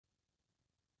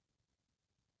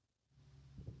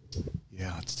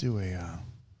Yeah, let's do a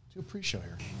pre-show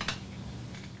here.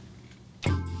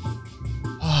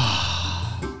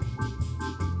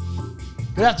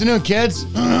 Good afternoon, kids.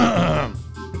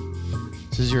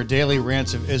 This is your daily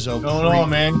rants of Izzo. No,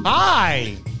 man.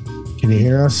 Hi. Can you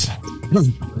hear us?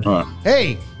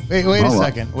 Hey, wait a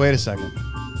second. Wait a second.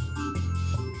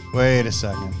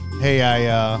 Hey,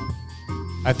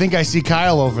 I think I see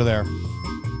Kyle over there.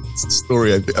 It's the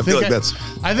story. I feel like that's.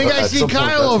 I think I see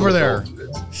Kyle over there.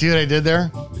 See what I did there?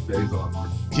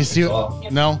 Do you see?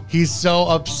 No, he's so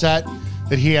upset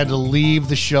that he had to leave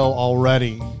the show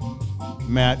already.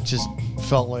 Matt just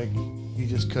felt like he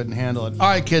just couldn't handle it. All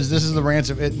right, kids, this is the rants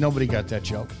of it. Nobody got that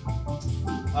joke.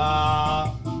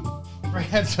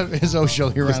 Rants of Izzo show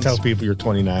here. Just tell people you're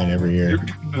 29 every year. You're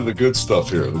getting to the good stuff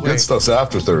here. The good stuff's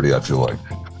after 30, I feel like.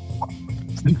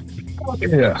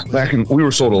 Yeah, we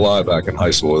were sold a lie back in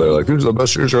high school. They're like, these are the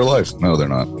best years of your life. No, they're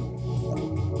not.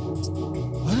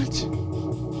 What?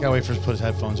 Gotta wait for him to put his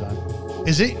headphones on.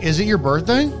 Is it your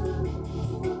birthday?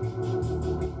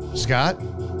 Scott?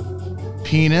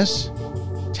 Penis?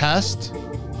 Test?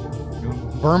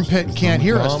 Burn Pit can't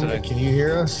hear us today. Can you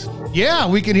hear us? Yeah,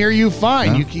 we can hear you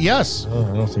fine. Yeah. Yes. Oh,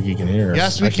 I don't think you can hear us.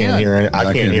 Yes, we can.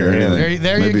 I can't hear anything.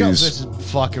 There you go. This is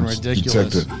fucking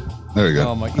ridiculous. There you go.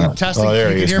 Oh my! You testing?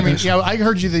 there you he can hear me? is. Yeah, I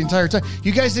heard you the entire time.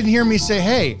 You guys didn't hear me say,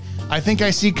 "Hey, I think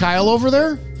I see Kyle over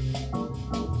there."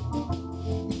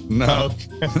 No.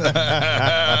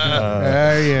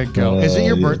 There you go. Is it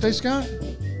your birthday, Scott?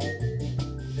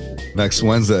 Next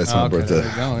Wednesday, it's my birthday. There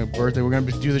you go. Your birthday. We're gonna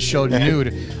do the show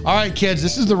nude. All right, kids.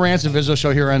 This is the Rants of Izzo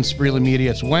show here on Spreely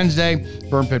Media. It's Wednesday.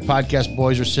 Burn Pit Podcast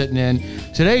boys are sitting in.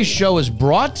 Today's show is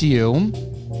brought to you.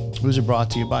 Who's it brought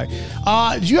to you by?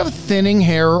 Do you have thinning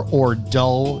hair or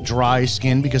dull, dry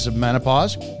skin because of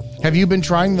menopause? Have you been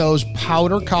trying those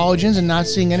powder collagens and not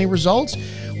seeing any results?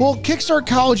 Well, Kickstart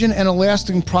Collagen and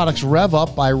Elastin products Rev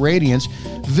Up by Radiance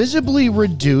visibly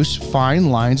reduce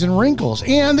fine lines and wrinkles,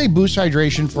 and they boost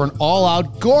hydration for an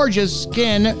all-out gorgeous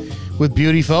skin with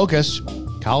Beauty Focus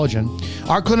Collagen.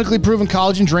 Our clinically proven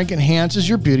collagen drink enhances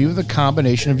your beauty with a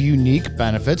combination of unique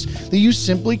benefits that you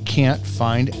simply can't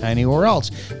find anywhere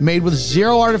else. Made with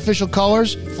zero artificial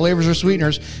colors, flavors, or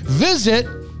sweeteners, visit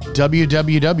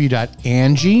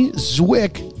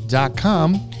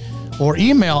www.angiezwick.com or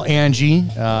email Angie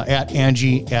at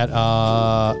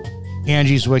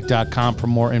angiezwick.com for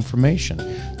more information.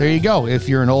 There you go. If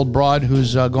you're an old broad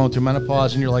who's going through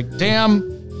menopause and you're like, damn,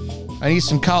 I need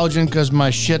some collagen because my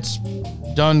shit's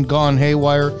gone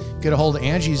haywire, get a hold of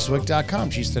angiezwick.com.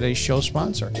 She's today's show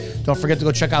sponsor. Don't forget to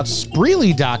go check out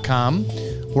Spreely.com,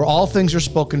 where all things are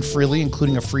spoken freely,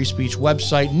 including a free speech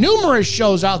website. Numerous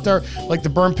shows out there, like the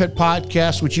Burn Pit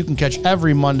Podcast, which you can catch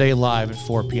every Monday live at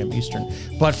 4 p.m. Eastern.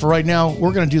 But for right now,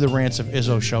 we're going to do the Rants of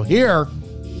Izzo show here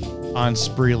on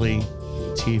Spreely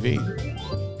TV,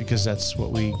 because that's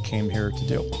what we came here to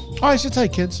do. All right, sit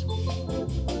tight, kids.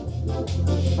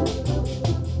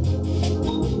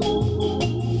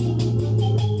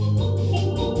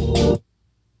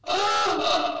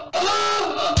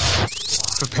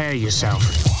 Prepare yourself.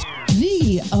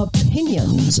 The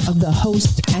opinions of the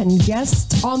host and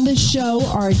guests on the show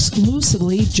are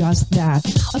exclusively just that,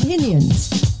 opinions.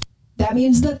 That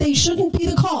means that they shouldn't be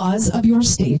the cause of your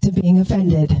state of being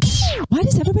offended. Why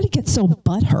does everybody get so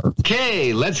butthurt?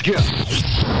 Okay, let's go.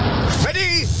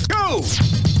 Ready, go!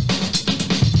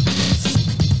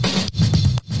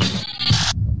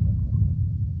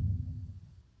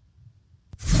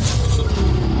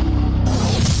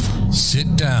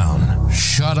 Sit down,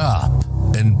 shut up,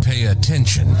 and pay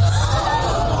attention.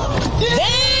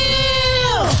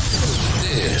 Damn!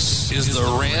 This is the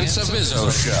Rants of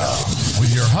Izzo Show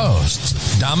with your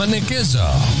host, Dominic Izzo,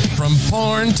 from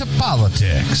porn to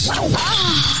politics.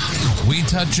 We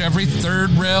touch every third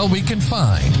rail we can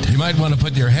find. You might want to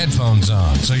put your headphones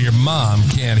on so your mom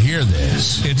can't hear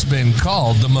this. It's been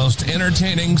called the most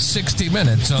entertaining 60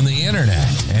 minutes on the internet,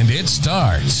 and it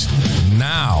starts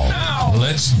now.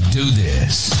 Let's do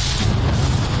this.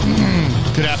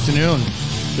 Good afternoon.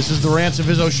 This is the Rants of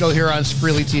Izzo show here on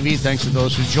Spreely TV. Thanks to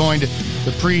those who joined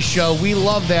the pre-show. We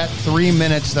love that 3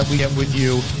 minutes that we get with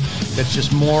you. That's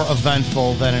just more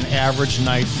eventful than an average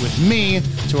night with me,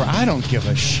 to where I don't give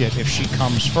a shit if she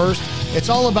comes first. It's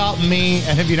all about me,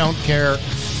 and if you don't care,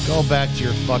 go back to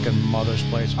your fucking mother's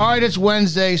place. All right, it's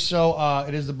Wednesday, so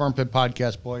it is the Burn Pit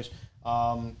Podcast, boys.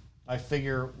 I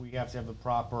figure we have to have the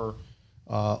proper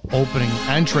opening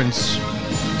entrance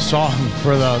song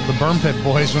for the Burn Pit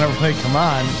boys whenever they come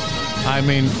on. I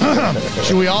mean,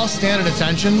 should we all stand at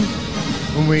attention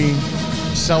when we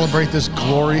celebrate this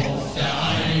glory?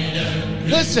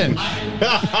 Listen.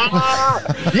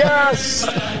 Yes.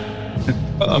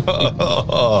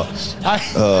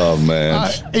 Oh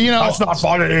man, That's not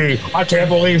funny. I can't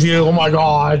believe you. Oh my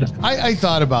God. I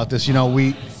thought about this.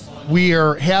 We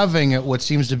are having what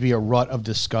seems to be a rut of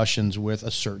discussions with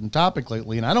a certain topic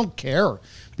lately, and I don't care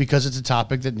because it's a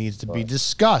topic that needs to be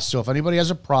discussed. So if anybody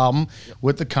has a problem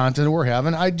with the content that we're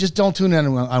having, I just don't tune in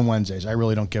on Wednesdays. I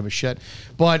really don't give a shit.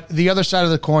 But the other side of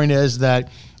the coin is that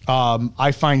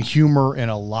I find humor in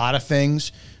a lot of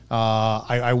things.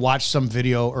 I watched some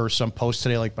video or some post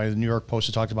today, like by the New York Post,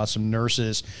 that talked about some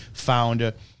nurses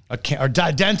found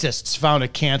dentists found a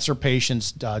cancer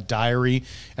patient's diary,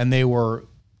 and they were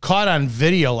caught on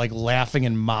video, like laughing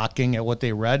and mocking at what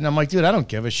they read. And I'm like, dude, I don't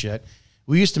give a shit.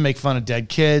 We used to make fun of dead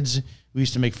kids. We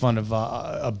used to make fun of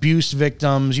abuse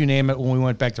victims, you name it, when we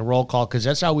went back to roll call, because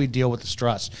that's how we deal with the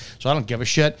stress. So I don't give a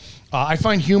shit. I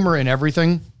find humor in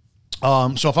everything.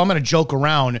 So if I'm going to joke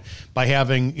around by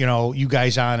having, you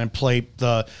guys on and play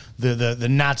the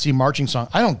Nazi marching song,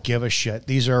 I don't give a shit.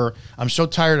 I'm so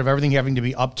tired of everything having to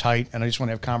be uptight, and I just want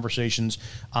to have conversations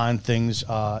on things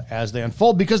as they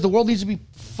unfold, because the world needs to be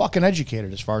fucking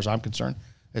educated as far as I'm concerned.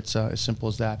 It's as simple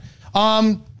as that.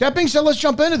 That being said, let's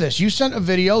jump into this. You sent a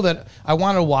video that I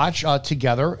want to watch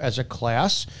together as a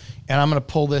class, and I'm going to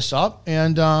pull this up.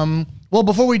 And, well,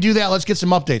 before we do that, let's get some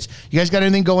updates. You guys got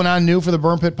anything going on new for the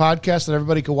Burn Pit podcast that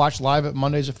everybody could watch live at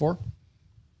Mondays at 4?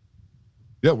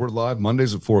 yeah, we're live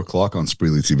Mondays at 4 o'clock on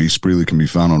Spreely TV. Spreely can be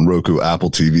found on Roku,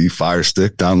 Apple TV, Fire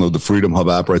Stick. Download the Freedom Hub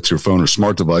app right to your phone or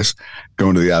smart device. Go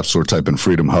into the App Store, type in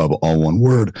Freedom Hub, all one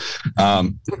word.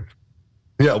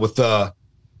 With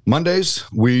Mondays,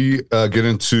 we get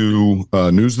into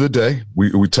news of the day.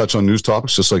 We touch on news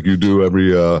topics just like you do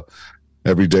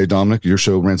every day, Dominic. Your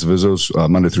show, Rants of Izzos,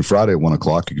 Monday through Friday at 1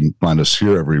 o'clock. You can find us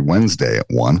here every Wednesday at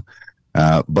 1.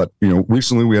 But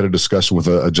recently we had a discussion with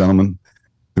a gentleman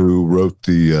who wrote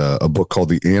a book called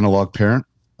The Analog Parent,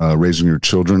 Raising Your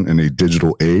Children in a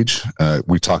Digital Age.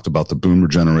 We talked about the boomer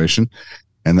generation.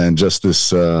 And then just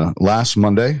this last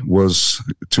Monday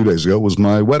 2 days ago, was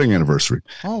my wedding anniversary.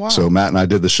 Oh, wow. So Matt and I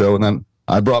did the show, and then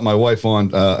I brought my wife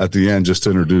on at the end just to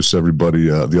introduce everybody,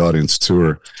 the audience, to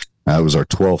her. It was our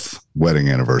 12th wedding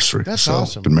anniversary. That's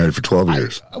awesome. Been married for 12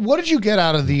 years. What did you get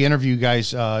out of the interview,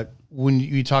 guys, when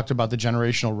you talked about the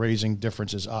generational raising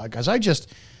differences? Because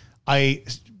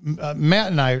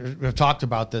Matt and I have talked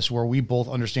about this, where we both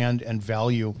understand and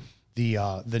value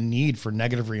the need for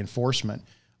negative reinforcement.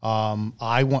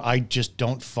 I just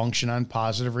don't function on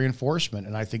positive reinforcement,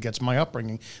 and I think that's my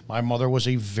upbringing. My mother was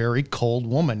a very cold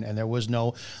woman, and there was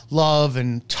no love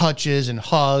and touches and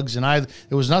hugs, and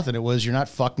it was nothing. It was, you're not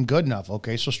fucking good enough.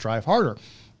 Okay, so strive harder.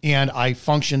 And I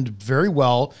functioned very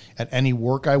well at any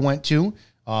work I went to.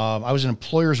 I was an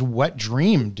employer's wet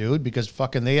dream, dude, because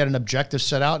fucking they had an objective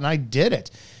set out, and I did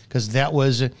it, because that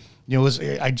was,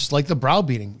 I just like the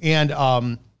browbeating.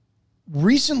 And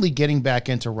recently getting back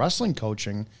into wrestling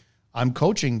coaching, I'm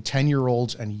coaching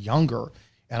 10-year-olds and younger,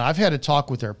 and I've had a talk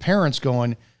with their parents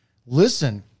going,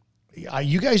 listen,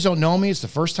 you guys don't know me. It's the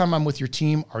first time I'm with your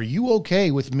team. Are you okay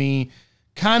with me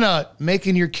kind of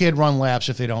making your kid run laps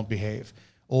if they don't behave,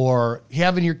 or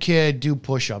having your kid do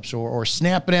push-ups, or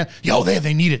snapping at,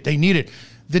 they need it. They need it.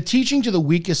 The teaching to the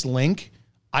weakest link,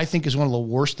 I think, is one of the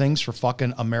worst things for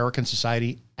fucking American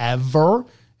society ever,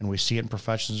 and we see it in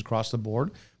professions across the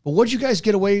board. But what did you guys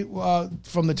get away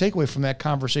from the takeaway from that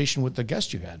conversation with the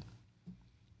guest you had?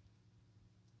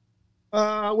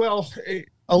 A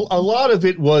lot of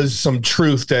it was some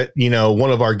truth that,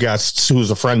 one of our guests, who was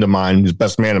a friend of mine, who's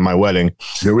best man at my wedding.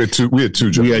 Yeah, we had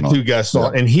two guests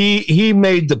on, and he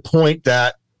made the point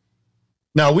that,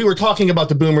 now we were talking about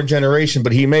the boomer generation,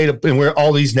 but and we're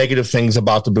all these negative things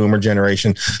about the boomer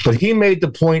generation, but he made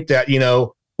the point that,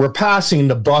 we're passing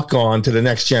the buck on to the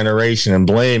next generation and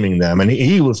blaming them. And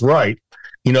he was right.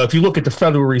 If you look at the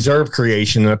Federal Reserve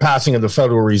creation and the passing of the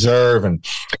Federal Reserve and,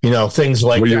 things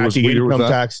like that, the income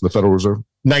tax, the Federal Reserve,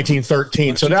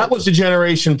 1913. So that was the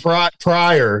generation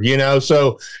prior,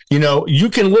 So, you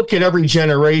can look at every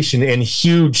generation and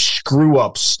huge screw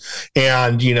ups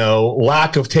and,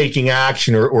 lack of taking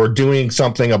action or doing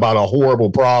something about a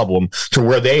horrible problem to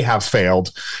where they have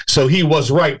failed. So he was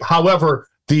right. However,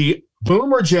 the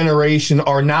boomer generation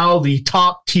are now the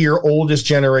top tier oldest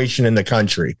generation in the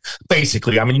country.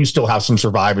 Basically, I mean, you still have some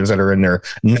survivors that are in their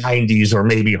 90s or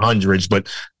maybe hundreds,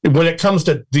 but when it comes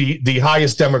to the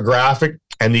highest demographic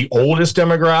and the oldest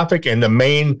demographic and the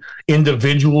main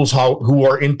individuals who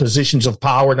are in positions of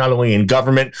power, not only in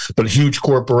government, but huge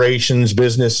corporations,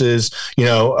 businesses,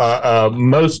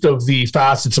 most of the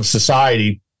facets of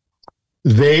society,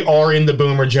 they are in the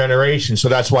boomer generation. So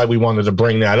that's why we wanted to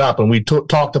bring that up. And we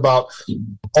talked about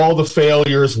all the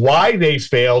failures, why they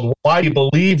failed, why you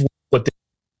believe what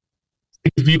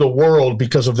they view the world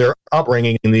because of their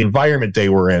upbringing and the environment they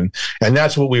were in. And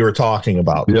that's what we were talking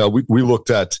about. Yeah, we looked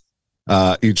at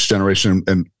each generation,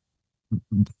 and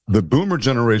the boomer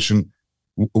generation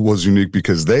was unique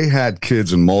because they had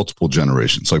kids in multiple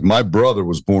generations. Like my brother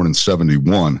was born in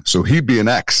 71, so he'd be an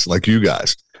X like you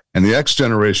guys. And the X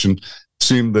generation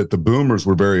seemed that the boomers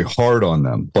were very hard on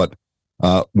them. But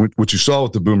what you saw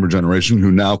with the boomer generation,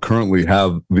 who now currently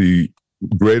have the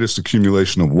greatest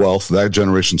accumulation of wealth, that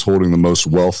generation's holding the most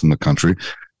wealth in the country.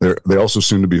 They also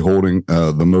seem to be holding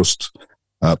the most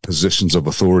positions of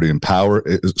authority and power.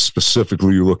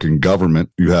 Specifically, you look in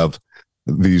government, you have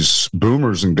these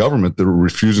boomers in government that are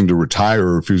refusing to retire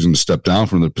or refusing to step down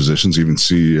from their positions, even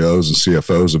CEOs and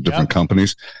CFOs of different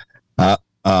companies.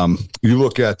 You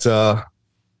look at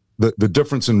the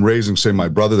difference in raising, say, my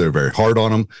brother, they're very hard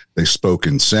on him. They spoke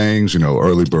in sayings,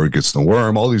 early bird gets the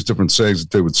worm, all these different sayings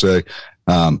that they would say,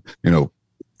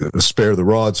 spare the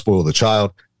rod, spoil the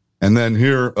child. And then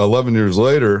here, 11 years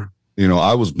later,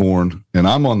 I was born, and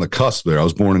I'm on the cusp there. I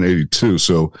was born in 82.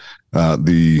 So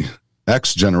the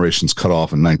X generation's cut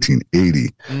off in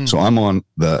 1980. So I'm on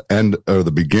the end or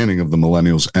the beginning of the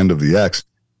millennials, end of the X.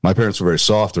 My parents were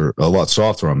a lot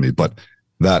softer on me, but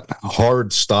that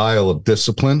hard style of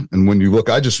discipline. And when you look,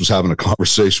 I just was having a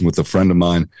conversation with a friend of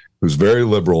mine who's very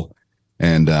liberal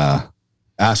and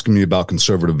asking me about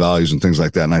conservative values and things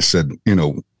like that. And I said,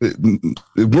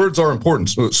 words are important.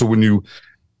 So when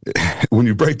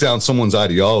you break down someone's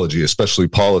ideology, especially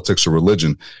politics or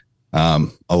religion, a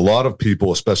lot of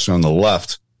people, especially on the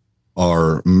left,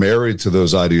 are married to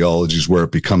those ideologies where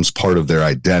it becomes part of their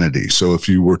identity. So if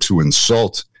you were to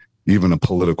insult even a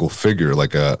political figure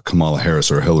like a Kamala Harris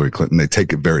or a Hillary Clinton, they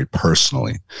take it very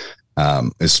personally.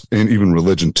 It's in even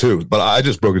religion too. But I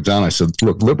just broke it down. I said,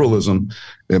 look, liberalism,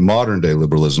 in modern day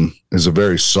liberalism, is a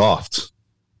very soft,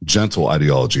 gentle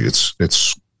ideology.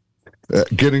 It's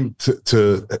getting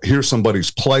to hear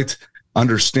somebody's plight,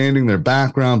 understanding their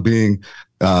background, being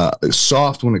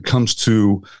soft when it comes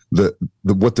to the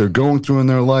what they're going through in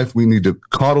their life. We need to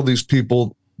coddle these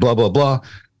people, blah, blah, blah.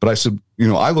 But I said,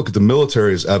 I look at the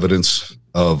military as evidence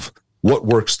of what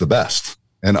works the best.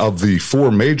 And of the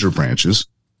four major branches,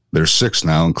 there's six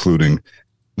now, including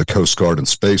the Coast Guard and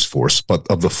Space Force. But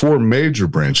of the four major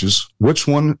branches, which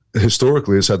one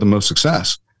historically has had the most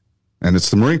success? And it's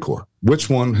the Marine Corps. Which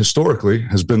one historically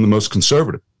has been the most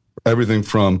conservative? Everything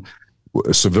from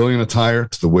civilian attire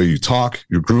to the way you talk,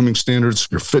 your grooming standards,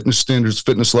 your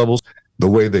fitness levels, the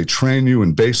way they train you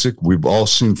in basic. We've all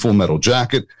seen Full Metal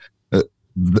Jacket.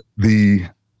 The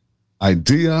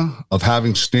idea of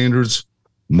having standards,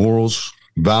 morals,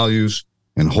 values,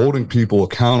 and holding people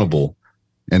accountable,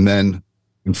 and then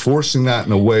enforcing that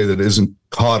in a way that isn't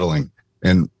coddling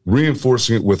and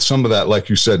reinforcing it with some of that, like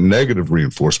you said, negative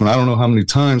reinforcement. I don't know how many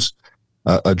times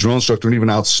a drill instructor, and even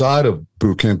outside of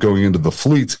boot camp going into the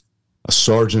fleet, a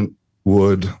sergeant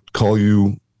would call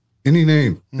you any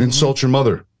name, insult your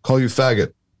mother, call you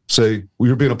faggot, say, well,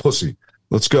 you're being a pussy,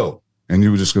 let's go. And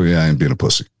you would just go, yeah, I ain't being a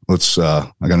pussy. I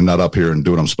got to nut up here and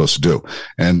do what I'm supposed to do.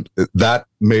 And that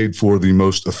made for the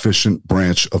most efficient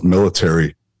branch of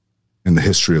military in the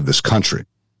history of this country,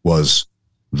 was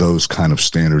those kind of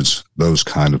standards, those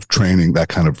kind of training, that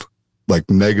kind of like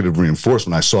negative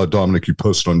reinforcement. I saw, Dominic, you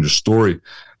posted on your story,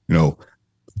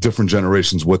 different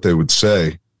generations, what they would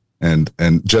say. And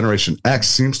Generation X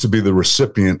seems to be the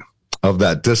recipient of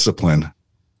that discipline.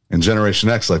 And Generation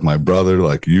X, like my brother,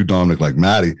 like you, Dominic, like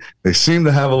Maddie, they seem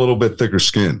to have a little bit thicker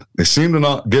skin. They seem to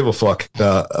not give a fuck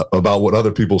about what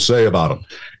other people say about them.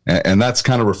 And that's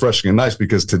kind of refreshing and nice,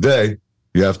 because today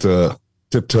you have to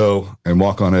tiptoe and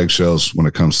walk on eggshells when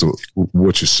it comes to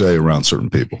what you say around certain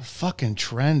people. The fucking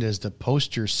trend is to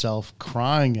post yourself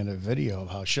crying in a video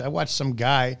of how I watched some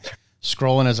guy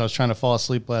scrolling as I was trying to fall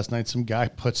asleep last night. Some guy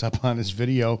puts up on his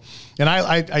video, and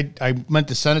I meant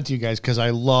to send it to you guys because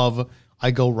I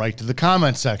go right to the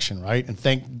comment section, right? And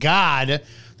thank God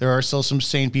there are still some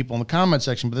sane people in the comment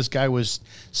section, but this guy was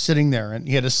sitting there and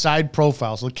he had a side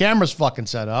profile. So the camera's fucking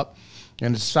set up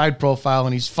and it's a side profile,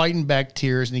 and he's fighting back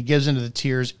tears, and he gives into the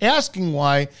tears, asking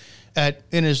why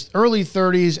in his early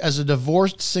 30s as a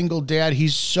divorced single dad,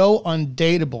 he's so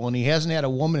undateable and he hasn't had a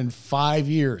woman in 5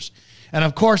 years. And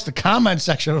of course, the comment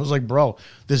section was like, bro,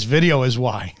 this video is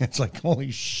why. It's like, holy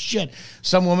shit.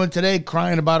 Some woman today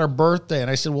crying about her birthday.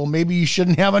 And I said, well, maybe you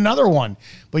shouldn't have another one.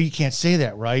 But you can't say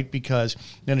that, right? Because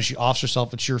then if she offs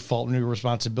herself, it's your fault and your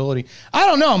responsibility. I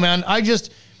don't know, man. I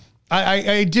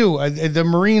do. The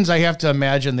Marines, I have to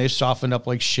imagine, they've softened up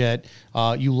like shit.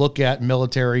 You look at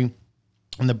military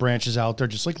and the branches out there,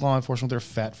 just like law enforcement, they're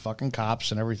fat fucking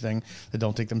cops and everything that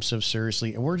don't take themselves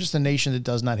seriously. And we're just a nation that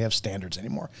does not have standards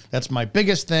anymore. That's my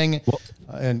biggest thing. Well,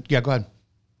 and yeah, go ahead.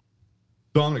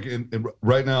 Dominic,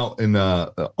 right now in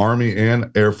Army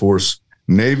and Air Force,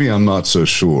 Navy, I'm not so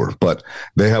sure, but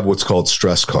they have what's called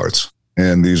stress cards.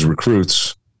 And these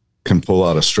recruits can pull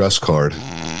out a stress card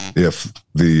if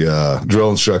the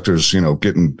drill instructor's,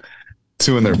 getting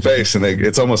two in their face, and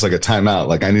it's almost like a timeout.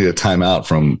 Like, I need a timeout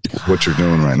from what you're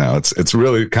doing right now. It's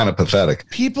really kind of pathetic.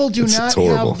 People do not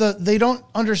have they don't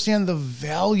understand the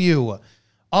value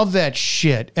of that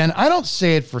shit. And I don't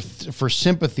say it for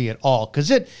sympathy at all, because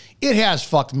it has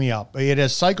fucked me up. It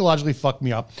has psychologically fucked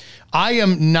me up. I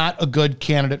am not a good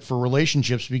candidate for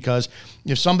relationships, because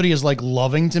if somebody is like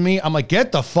loving to me, I'm like,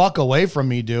 get the fuck away from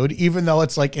me, dude. Even though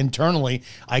it's like internally,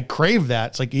 I crave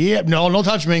that. It's like, yeah, no, don't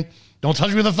touch me. Don't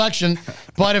touch me with affection.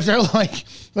 But if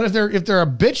they're if they're a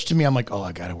bitch to me, I'm like, oh,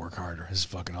 I got to work harder. This is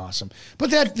fucking awesome.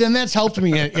 But that's helped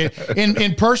me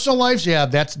in personal lives. Yeah,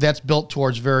 that's built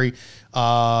towards very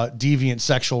deviant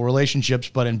sexual relationships.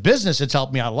 But in business, it's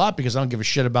helped me out a lot, because I don't give a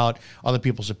shit about other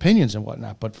people's opinions and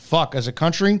whatnot. But fuck, as a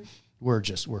country, we're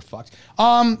fucked.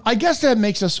 I guess that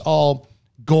makes us all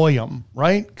goyim,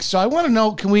 right? So I want to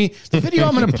know, the video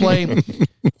I'm going to play,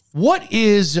 what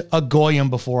is a goyim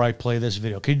before I play this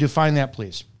video? Can you define that,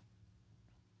 please?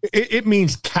 It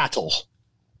means cattle.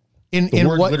 The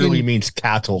word what literally means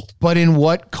cattle. But in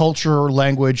what culture,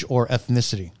 language, or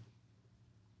ethnicity?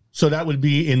 So that would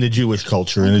be in the Jewish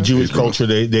culture. In the Jewish culture,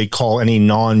 they call any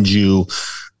non-Jew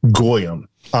goyim.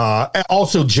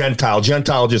 Also Gentile.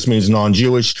 Gentile just means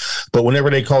non-Jewish, but whenever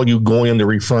they call you goyim, they're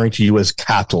referring to you as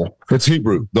cattle. It's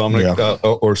Hebrew, Dominic,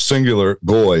 or singular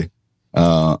goy.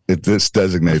 This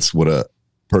designates what a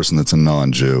person that's a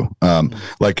non-Jew.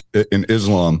 Like in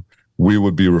Islam, we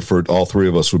would be referred, all three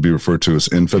of us would be referred to as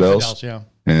infidels. Yeah.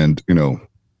 And,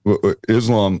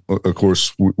 Islam, of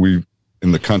course, we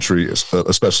in the country,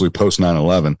 especially post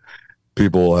 9/11,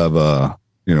 people have,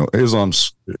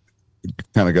 Islam's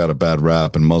kind of got a bad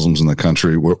rap, and Muslims in the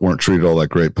country weren't treated all that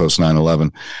great post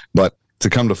 9/11. But to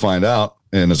come to find out,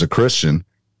 and as a Christian,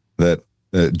 that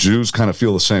Jews kind of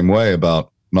feel the same way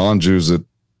about non-Jews that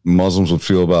Muslims would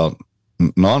feel about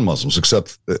non-Muslims,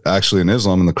 except actually in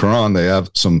Islam, in the Quran, they have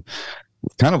some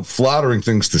kind of flattering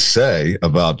things to say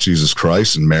about Jesus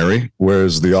Christ and Mary,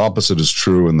 whereas the opposite is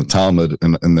true in the Talmud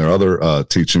and their other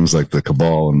teachings, like the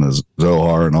Kabbalah and the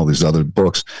Zohar and all these other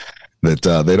books, that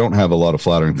they don't have a lot of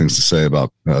flattering things to say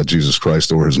about Jesus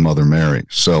Christ or his mother Mary.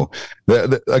 So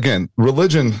again,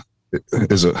 religion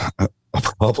is a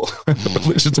problem.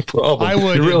 Religion's a problem.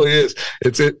 It really is.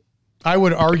 I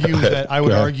would argue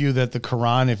that the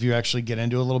Quran, if you actually get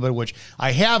into it a little bit, which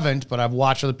I haven't, but I've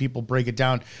watched other people break it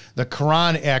down, the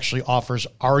Quran actually offers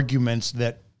arguments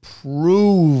that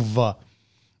prove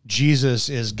Jesus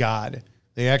is God.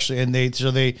 They actually, I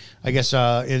guess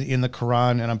in the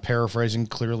Quran, and I'm paraphrasing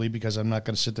clearly because I'm not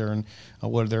going to sit there and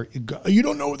you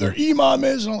don't know what their imam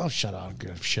is. Oh, shut up,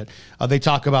 good shit. They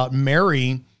talk about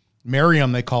Miriam,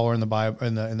 they call her in the Bible,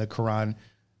 in the Quran,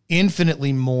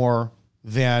 infinitely more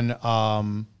than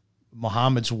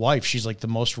Muhammad's wife. She's like the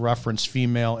most referenced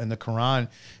female in the Quran. And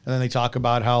then they talk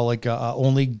about how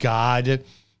only God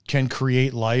can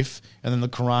create life. And then the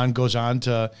Quran goes on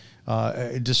to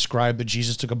describe that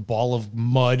Jesus took a ball of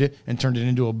mud and turned it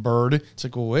into a bird. It's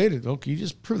like, well, wait, okay, you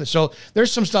just prove this. So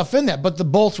there's some stuff in that, but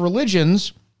both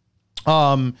religions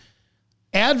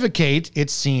advocate,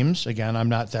 it seems, again, I'm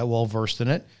not that well versed in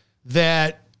it,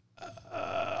 that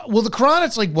the Quran,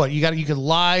 it's like what you could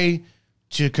lie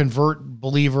to convert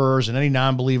believers, and any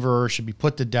non-believer should be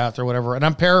put to death or whatever. And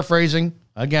I'm paraphrasing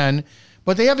again,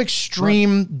 but they have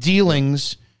extreme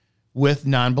dealings with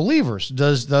non-believers.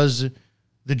 Does the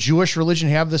Jewish religion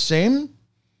have the same?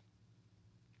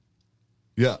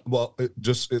 Yeah, well,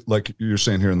 like you're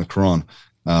saying here in the Quran,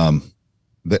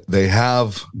 they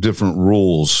have different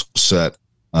rules set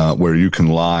where you can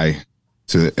lie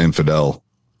to infidel.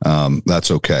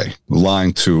 That's okay.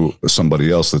 Lying to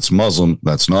somebody else that's Muslim,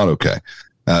 that's not okay.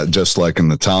 Just like in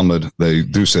the Talmud, they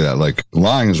do say that, like,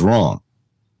 lying is wrong.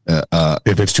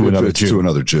 If it's to another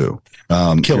Jew.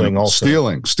 Killing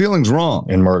also. Stealing's wrong.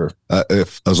 And murder.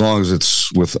 As long as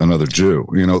it's with another Jew,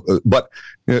 but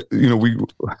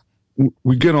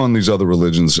we get on these other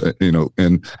religions,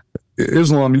 in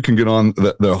Islam, you can get on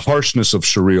the harshness of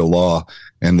Sharia law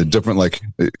and the different, like,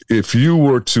 if you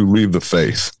were to leave the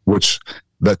faith, which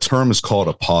that term is called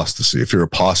apostasy. If you're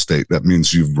apostate, that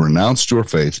means you've renounced your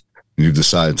faith and you've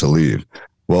decided to leave.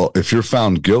 Well, if you're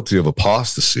found guilty of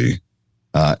apostasy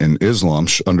in Islam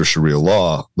under Sharia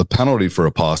law, the penalty for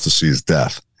apostasy is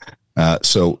death.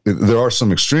 So there are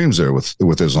some extremes there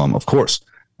with Islam, of course.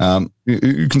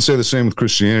 You can say the same with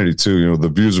Christianity too. You know, the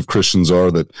views of Christians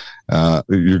are that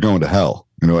you're going to hell.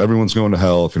 You know, everyone's going to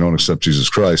hell if you don't accept Jesus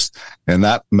Christ. And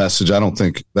that message, I don't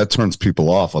think that turns people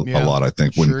off a lot. I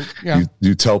think when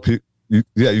you tell people,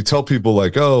 you tell people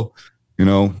like, oh, you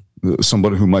know,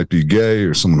 somebody who might be gay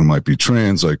or someone who might be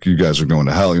trans, like, you guys are going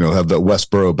to hell. You know, have that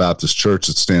Westboro Baptist Church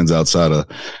that stands outside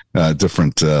of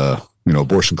different,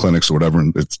 abortion clinics or whatever,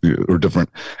 and or different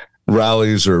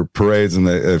rallies or parades, and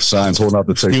they have signs holding up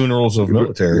the funerals of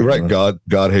military. Right, God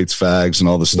hates fags and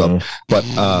all this stuff. But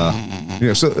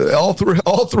so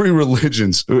all three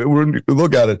religions.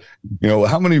 Look at it. You know,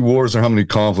 how many wars or how many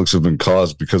conflicts have been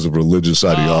caused because of religious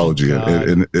ideology,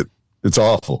 and it's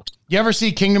awful. You ever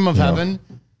see Kingdom of Heaven?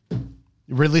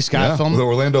 Ridley Scott film with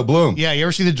Orlando Bloom. Yeah, you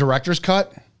ever see the director's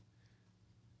cut?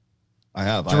 I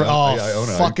have. I own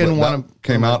it. Fucking one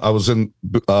came out. I was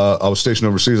stationed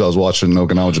overseas. I was watching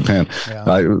Okinawa, Japan.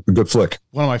 Yeah. Good flick.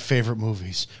 One of my favorite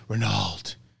movies.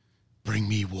 Renault, bring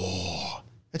me war.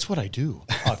 That's what I do.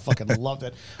 I fucking love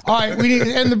that. All right,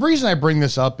 and the reason I bring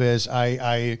this up is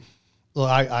I'm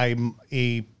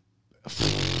a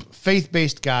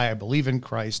faith-based guy. I believe in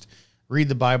Christ. Read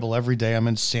the Bible every day. I'm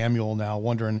in Samuel now,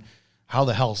 wondering how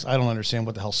the hell, I don't understand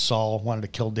what the hell Saul wanted to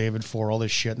kill David for, all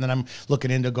this shit. And then I'm looking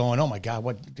into going, oh my God,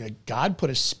 what, did God put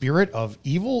a spirit of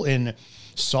evil in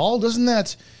Saul? Doesn't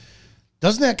that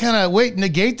kind of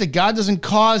negate that God doesn't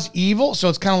cause evil? So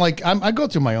it's kind of like, I go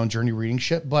through my own journey reading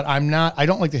shit, but I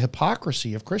don't like the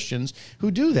hypocrisy of Christians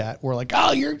who do that. We're like,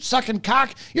 oh, you're sucking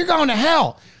cock, you're going to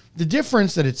hell. The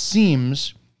difference that it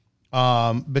seems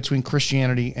between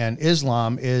Christianity and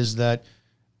Islam is that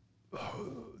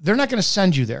they're not going to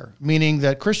send you there, meaning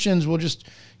that Christians will just,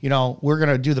 we're going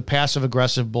to do the passive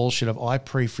aggressive bullshit of, oh, I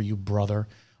pray for you, brother.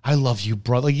 I love you,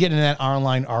 brother. You get in that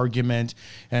online argument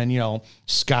and,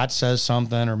 Scott says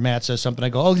something or Matt says something. I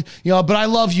go, oh, but I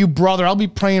love you, brother. I'll be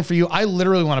praying for you. I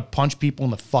literally want to punch people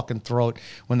in the fucking throat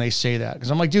when they say that.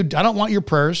 Because I'm like, dude, I don't want your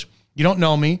prayers. You don't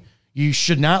know me. You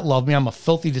should not love me. I'm a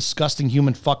filthy, disgusting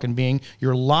human fucking being.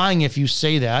 You're lying if you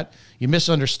say that. You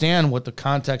misunderstand what the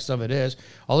context of it is.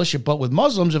 All this shit. But with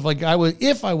Muslims, if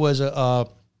I was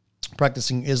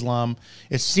practicing Islam,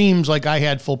 it seems like I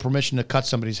had full permission to cut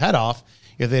somebody's head off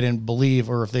if they didn't believe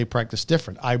or if they practice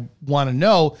different. I want to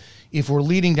know if we're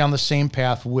leading down the same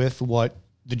path with what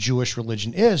the Jewish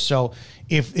religion is. So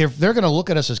if they're going to look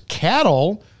at us as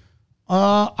cattle,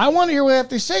 I want to hear what they have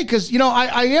to say, because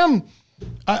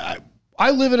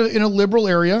I live in a liberal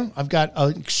area. I've got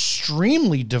an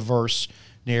extremely diverse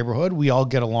neighborhood. We all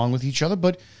get along with each other,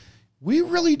 but we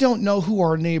really don't know who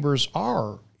our neighbors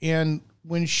are. And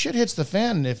when shit hits the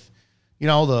fan, if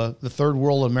the third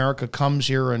world America comes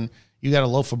here and you got a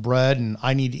loaf of bread and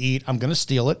I need to eat, I'm going to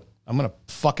steal it. I'm going to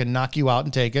fucking knock you out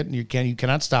and take it. And you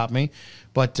cannot stop me.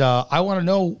 But I want to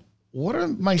know, what are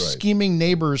my scheming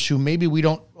neighbors who maybe we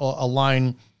don't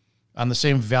align on the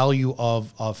same value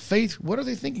of faith? What are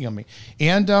they thinking of me?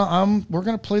 And we're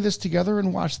going to play this together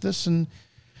and watch this and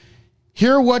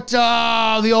hear what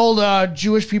the old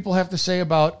Jewish people have to say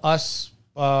about us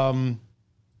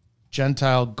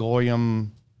Gentile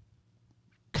Goyim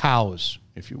cows,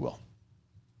 if you will.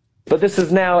 But this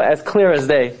is now as clear as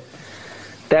day,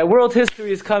 that world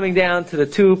history is coming down to the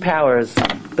two powers,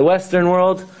 the Western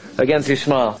world against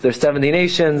Yishmael. There's 70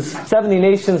 nations. 70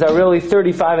 nations are really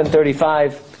 35 and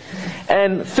 35.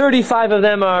 And 35 of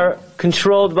them are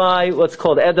controlled by what's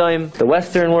called Edom, the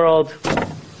Western world,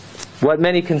 what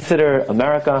many consider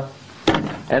America.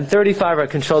 And 35 are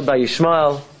controlled by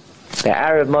Yishmael, the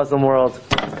Arab Muslim world.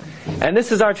 And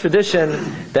this is our tradition,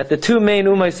 that the two main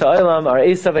Ummah Ha'olam are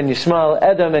Esav and Yishmael,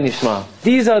 Edom and Yishmael.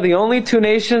 These are the only two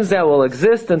nations that will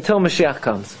exist until Mashiach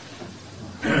comes.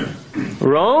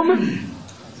 Rome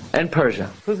and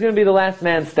Persia. Who's going to be the last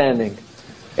man standing?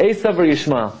 Esav or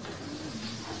Yishmael?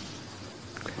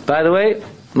 By the way,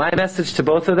 my message to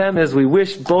both of them is we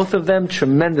wish both of them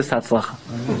tremendous hatzlacha.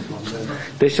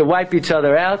 They should wipe each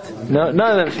other out. No,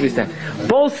 none of them should be standing.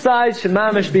 Both sides should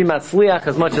mamish be matzliach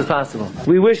as much as possible.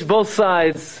 We wish both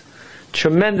sides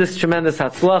tremendous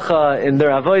hatzlacha in their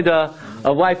avodah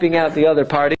of wiping out the other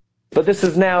party. But this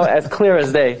is now as clear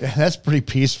as day. That's pretty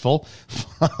peaceful.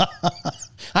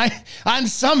 On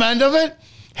some end of it,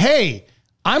 hey,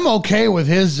 I'm okay with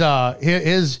his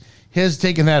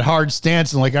taking that hard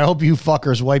stance and like, I hope you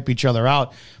fuckers wipe each other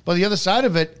out. But the other side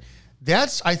of it,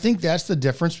 I think that's the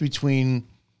difference between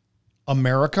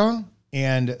America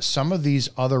and some of these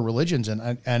other religions.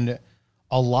 And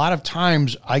a lot of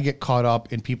times I get caught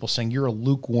up in people saying you're a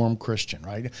lukewarm Christian,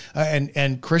 right?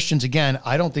 And Christians, again,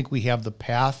 I don't think we have the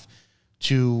path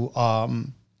to,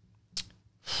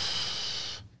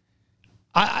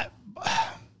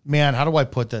 man, how do I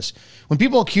put this? When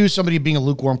people accuse somebody of being a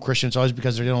lukewarm Christian, it's always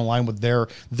because they don't align with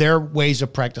their ways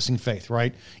of practicing faith,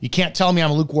 right? You can't tell me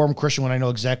I'm a lukewarm Christian when I know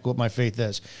exactly what my faith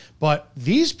is. But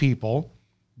these people,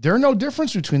 they're no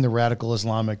difference between the radical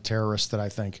Islamic terrorists that I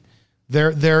think.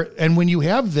 And when you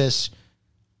have this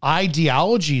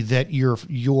ideology that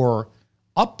your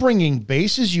upbringing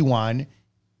bases you on,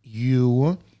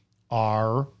 you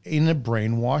are in a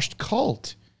brainwashed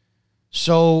cult.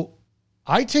 So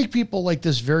I take people like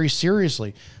this very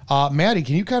seriously. Maddie,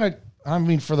 can you kind of, I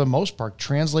mean, for the most part,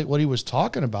 translate what he was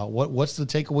talking about? What's the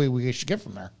takeaway we should get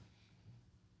from there?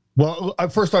 Well,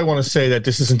 first I want to say that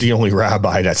this isn't the only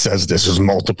rabbi that says this. There's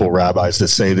multiple rabbis that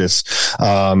say this.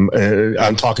 I'm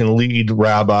talking lead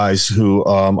rabbis who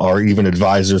are even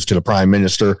advisors to the prime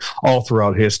minister all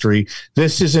throughout history.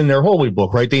 This is in their holy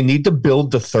book, right? They need to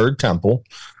build the third temple,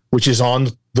 which is on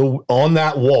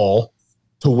that wall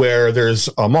to where there's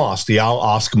a mosque, the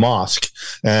Al-Aqsa Mosque.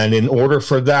 And in order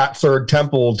for that third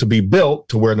temple to be built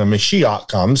to where the Mashiach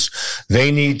comes, they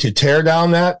need to tear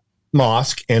down that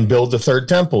mosque and build the third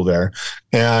temple there.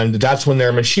 And that's when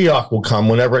their Mashiach will come.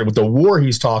 Whenever with the war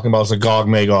he's talking about is the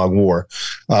Gog-Magog war,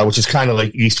 which is kind of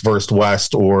like East versus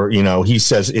West, or, he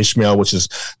says Ishmael, which is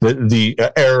the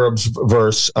Arabs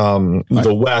versus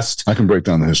the West. I can break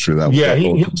down the history of that. Yeah,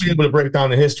 he'll be able to break down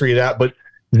the history of that. But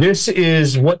this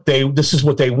is what they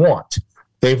want.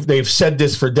 They've said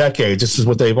this for decades. This is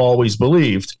what they've always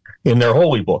believed in their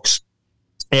holy books.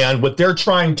 And what they're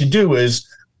trying to do is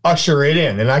usher it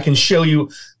in. And I can show you,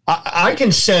 I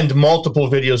can send multiple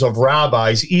videos of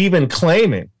rabbis even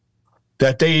claiming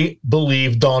that they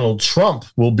believe Donald Trump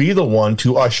will be the one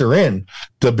to usher in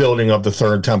the building of the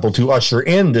third temple, to usher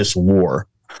in this war.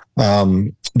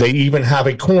 They even have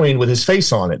a coin with his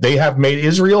face on it.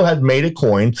 Israel had made a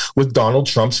coin with Donald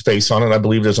Trump's face on it. I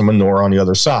believe there's a menorah on the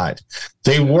other side.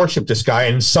 They worship this guy,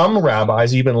 and some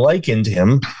rabbis even likened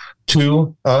him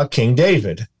to King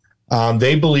David.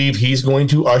 They believe he's going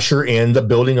to usher in the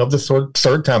building of the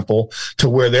third temple to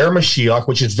where their Mashiach,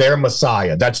 which is their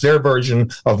Messiah, that's their version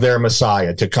of their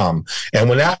Messiah to come. And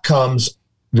when that comes,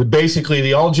 basically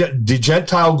the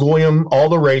Gentile Goyim, all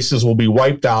the races will be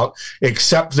wiped out,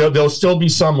 except there'll still be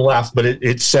some left. But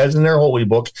it says in their holy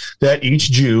book that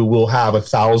each Jew will have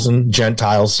 1,000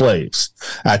 Gentile slaves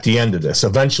at the end of this.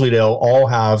 Eventually, they'll all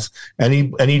have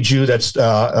any Jew that's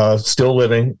still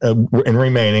living and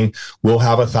remaining will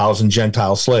have 1,000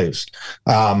 Gentile slaves.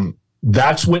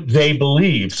 That's what they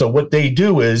believe. So what they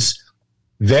do is,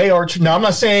 they are now. I'm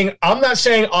not saying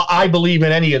I believe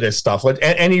in any of this stuff, like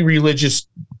any religious,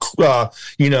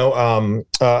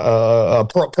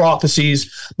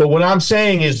 prophecies. But what I'm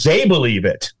saying is they believe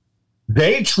it.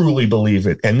 They truly believe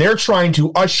it, and they're trying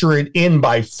to usher it in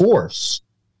by force.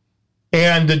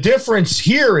 And the difference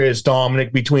here is,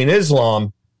 Dominic, between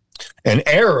Islam and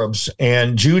Arabs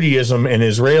and Judaism and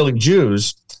Israeli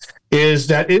Jews, is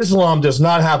that Islam does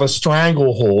not have a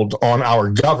stranglehold on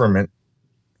our government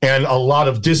and a lot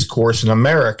of discourse in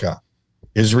America.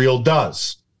 Israel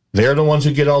does. They're the ones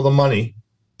who get all the money.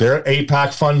 Their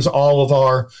AIPAC funds all of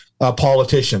our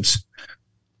politicians.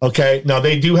 Okay, now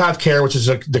they do have CARE, which is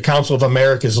the Council of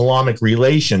American Islamic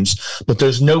Relations, but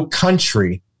there's no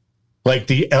country like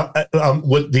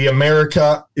with the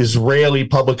America Israeli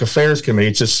Public Affairs Committee.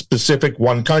 It's a specific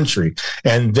one country,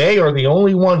 and they are the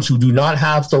only ones who do not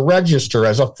have to register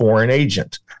as a foreign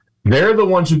agent. They're the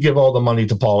ones who give all the money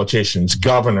to politicians,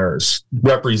 governors,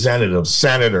 representatives,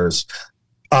 senators,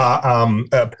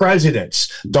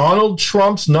 presidents. Donald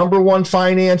Trump's number one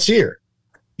financier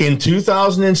in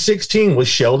 2016 was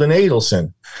Sheldon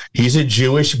Adelson. He's a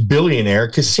Jewish billionaire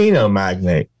casino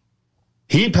magnate.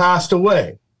 He passed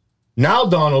away. Now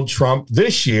Donald Trump,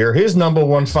 this year, his number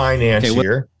one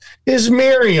financier is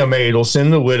Miriam Adelson,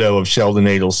 the widow of Sheldon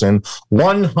Adelson,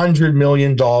 $100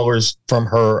 million from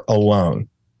her alone.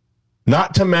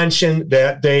 Not to mention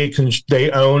that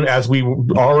they own, as we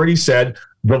already said,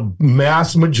 the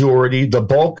mass majority, the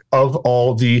bulk of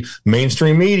all the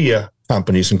mainstream media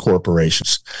companies and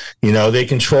corporations. They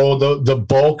control the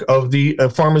bulk of the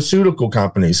pharmaceutical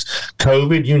companies.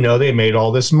 COVID, they made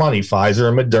all this money. Pfizer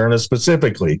and Moderna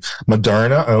specifically.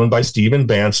 Moderna owned by Stephen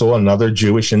Bancel, another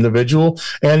Jewish individual,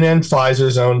 and then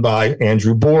Pfizer's owned by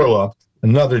Andrew Borla,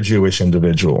 another Jewish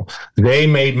individual. They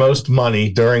made most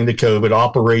money during the COVID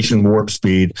Operation Warp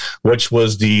Speed, which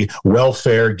was the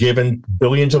welfare given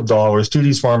billions of dollars to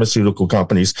these pharmaceutical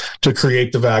companies to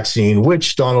create the vaccine,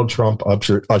 which Donald Trump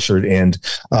ushered in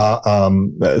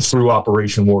through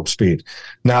Operation Warp Speed.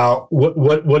 Now,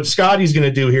 what Scotty's going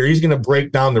to do here, he's going to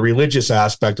break down the religious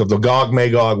aspect of the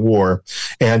Gog-Magog war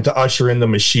and to usher in the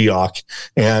Mashiach.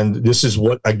 And this is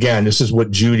what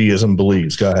Judaism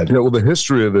believes. Go ahead. Yeah, well, the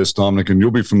history of this, Dominic, and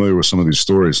you'll be familiar with some of these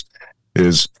stories,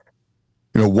 is,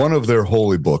 one of their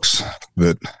holy books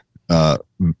that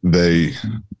they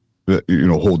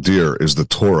hold dear is the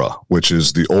Torah, which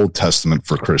is the Old Testament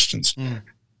for Christians.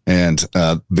 And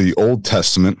the Old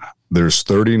Testament, there's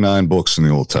 39 books in the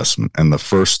Old Testament, and the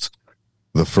first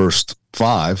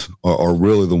 5 are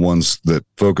really the ones that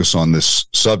focus on this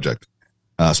subject,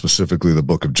 specifically the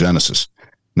book of Genesis.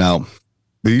 Now,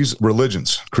 these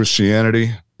religions,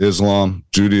 Christianity, Islam,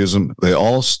 Judaism, they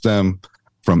all stem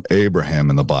from Abraham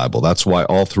in the Bible. That's why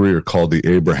all 3 are called the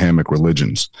Abrahamic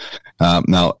religions.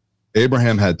 Now,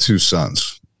 Abraham had 2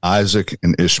 sons, Isaac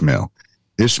and Ishmael.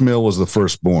 Ishmael was the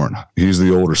firstborn. He's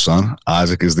the older son.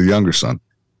 Isaac is the younger son.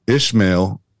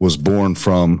 Ishmael was born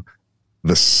from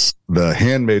the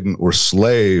handmaiden or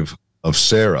slave of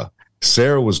Sarah.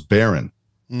 Sarah was barren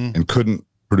and couldn't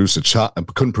produce a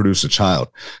child.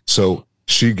 So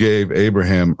she gave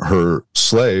Abraham her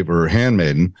slave or her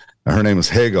handmaiden. Her name was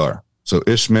Hagar. So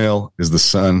Ishmael is the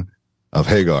son of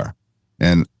Hagar,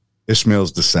 and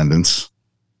Ishmael's descendants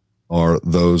are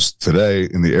those today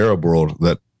in the Arab world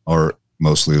that are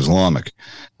mostly Islamic.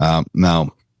 Now,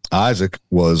 Isaac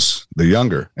was the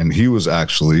younger, and he was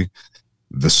actually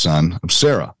the son of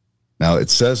Sarah. Now, it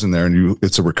says in there, and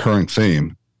it's a recurring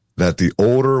theme, that the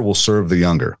older will serve the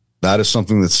younger. That is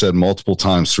something that's said multiple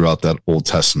times throughout that Old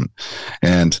Testament.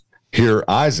 And here,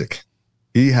 Isaac,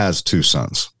 he has 2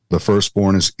 sons. The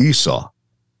firstborn is Esau.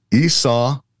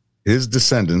 Esau, his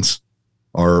descendants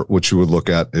are what you would look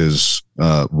at is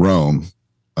Rome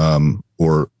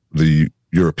or the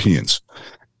Europeans.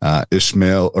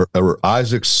 Ishmael or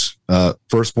Isaac's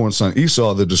firstborn son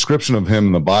Esau, the description of him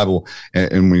in the Bible,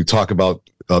 and when you talk about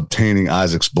obtaining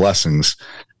Isaac's blessings,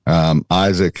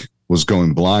 Isaac was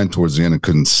going blind towards the end and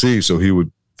couldn't see, so he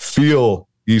would feel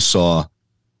Esau,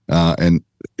 and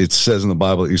it says in the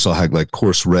Bible that Esau had like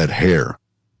coarse red hair.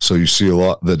 So you see a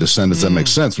lot the descendants. That makes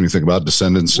sense when you think about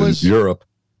descendants in Europe.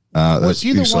 Was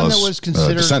he the Esau's one that was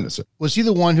considered? Descendants. Was he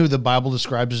the one who the Bible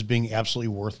describes as being absolutely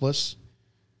worthless?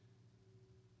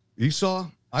 Esau?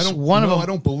 I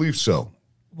don't believe so.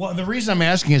 Well, the reason I'm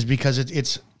asking is because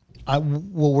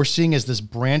what we're seeing is this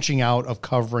branching out of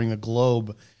covering the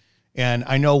globe. And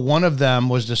I know one of them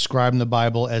was described in the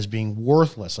Bible as being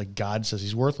worthless, like God says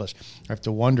he's worthless. I have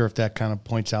to wonder if that kind of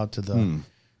points out to the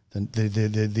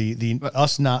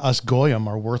us goyim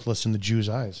are worthless in the Jews'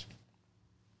 eyes.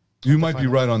 You might be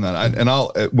right on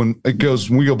that. When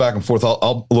we go back and forth,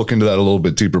 I'll look into that a little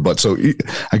bit deeper. But so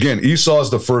again, Esau is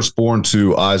the firstborn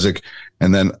to Isaac.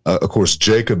 And then of course,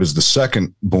 Jacob is the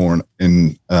second born.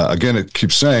 And again, it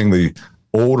keeps saying the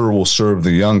older will serve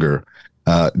the younger.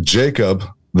 Jacob,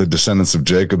 the descendants of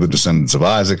Jacob, the descendants of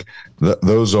Isaac,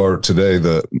 those are today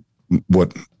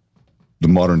what the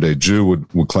modern day Jew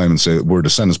would claim and say that we're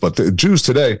descendants. But the Jews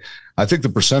today, I think the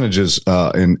percentages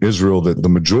in Israel, that the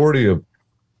majority of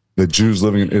the Jews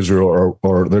living in Israel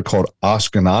are they're called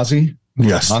Ashkenazi.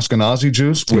 Yes. Ashkenazi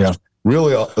Jews. Which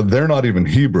really, they're not even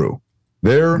Hebrew.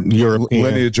 Their European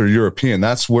lineage are European.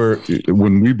 That's where,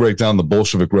 when we break down the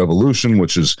Bolshevik Revolution,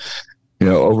 which is,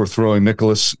 overthrowing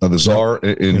Nicholas, the Tsar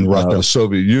in the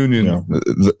Soviet Union,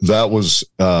 that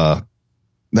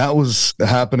was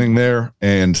happening there.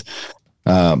 And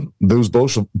those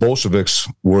Bolsheviks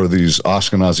were these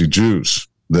Ashkenazi Jews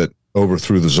that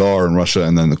overthrew the Tsar in Russia,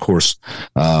 and then of course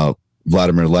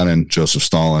Vladimir Lenin, Joseph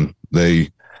Stalin, they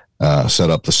set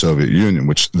up the Soviet Union,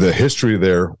 which the history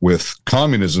there with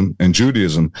communism and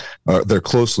Judaism, they're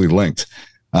closely linked.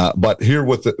 But here,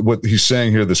 what he's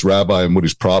saying here, this rabbi, and what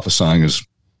he's prophesying is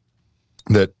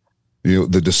that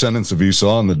the descendants of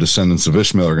Esau and the descendants of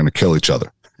Ishmael are going to kill each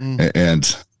other,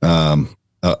 and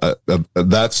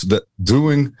that's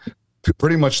doing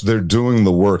pretty much, they're doing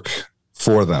the work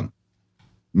for them.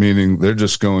 Meaning they're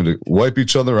just going to wipe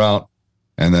each other out,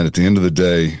 and then at the end of the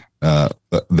day,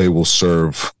 they will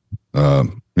serve.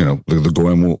 The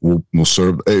goyim will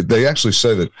serve. They actually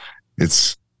say that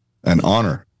it's an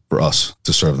honor for us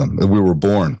to serve them. That we were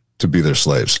born to be their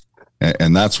slaves,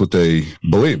 and that's what they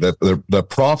believe. That the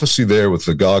prophecy there with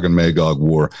the Gog and Magog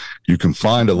war, you can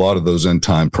find a lot of those end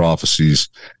time prophecies,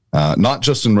 not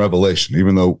just in Revelation,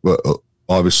 even though.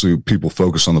 Obviously, people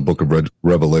focus on the book of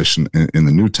Revelation in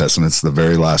the New Testament. It's the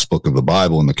very last book of the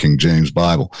Bible, in the King James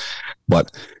Bible.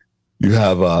 But you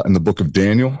have in the book of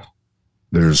Daniel,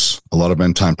 there's a lot of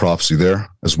end-time prophecy there,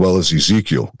 as well as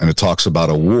Ezekiel. And it talks about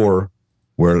a war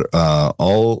where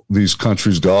all these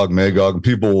countries, Gog, Magog, and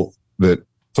people that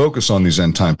focus on these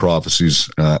end-time prophecies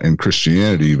in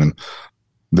Christianity even,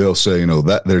 they'll say,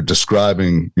 that they're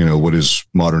describing, what is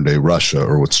modern-day Russia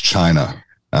or what's China.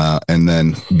 and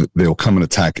then they'll come and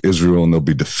attack Israel, and they'll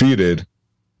be defeated.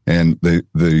 And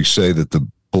they say that the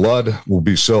blood will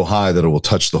be so high that it will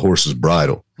touch the horse's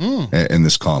bridle in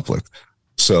this conflict.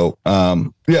 So,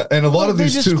 yeah, and a lot of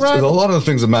these a lot of the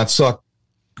things that Matt suck.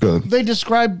 They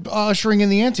describe ushering in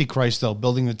the Antichrist, though,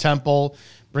 building the temple,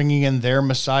 bringing in their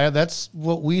Messiah. That's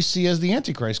what we see as the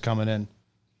Antichrist coming in.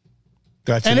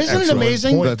 Isn't it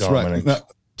amazing? Point, that's Dominic. Right.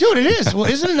 Dude, it is. Well,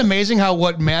 isn't it amazing how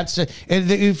what Matt said,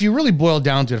 if you really boil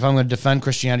down to it, if I'm going to defend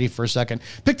Christianity for a second,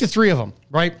 pick the three of them,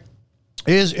 right?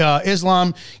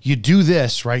 Islam, you do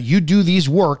this, right? You do these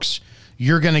works,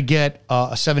 you're going to get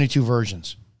 72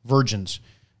 virgins.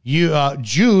 You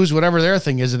Jews, whatever their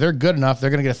thing is, if they're good enough, they're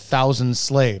going to get 1,000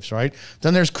 slaves, right?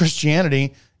 Then there's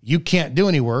Christianity. You can't do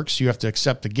any works. You have to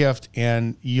accept the gift,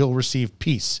 and you'll receive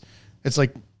peace. It's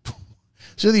like,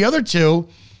 so the other two,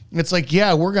 it's like,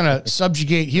 yeah, we're going to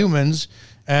subjugate humans.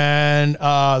 And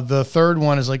the third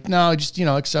one is like, no, just,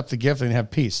 accept the gift and have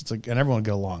peace. It's like, and everyone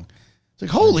get along. It's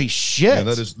like, holy shit.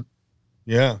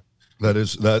 Yeah, that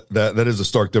is, that is a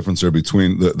stark difference there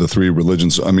between the three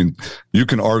religions. I mean, you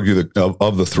can argue that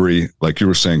of the three, like you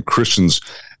were saying, Christians,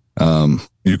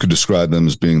 you could describe them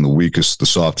as being the weakest, the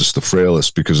softest, the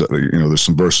frailest, because there's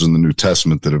some verses in the New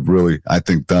Testament that have really, I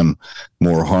think, done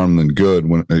more harm than good.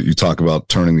 When you talk about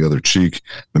turning the other cheek,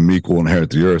 the meek will inherit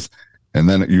the earth, and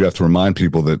then you have to remind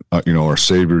people that our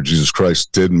Savior Jesus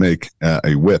Christ did make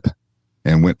a whip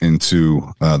and went into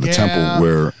the temple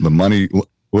where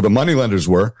the money lenders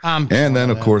were, and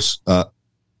then of course,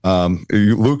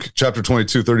 Luke chapter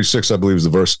 22:36, I believe, is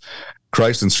the verse.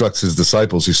 Christ instructs his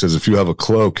disciples. He says, if you have a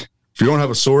cloak, if you don't have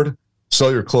a sword, sell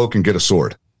your cloak and get a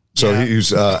sword. So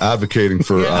he's advocating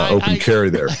for open carry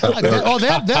there.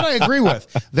 That I agree with.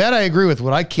 That I agree with.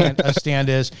 What I can't stand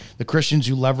is the Christians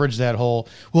who leverage that whole,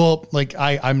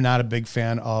 I'm not a big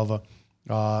fan of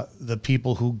the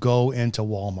people who go into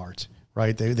Walmart,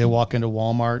 right? They walk into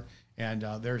Walmart and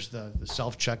there's the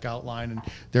self-checkout line, and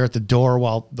they're at the door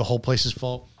while the whole place is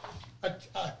full.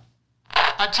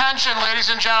 Attention, ladies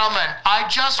and gentlemen. I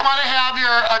just want to have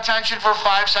your attention for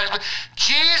 5 seconds.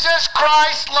 Jesus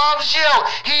Christ loves you.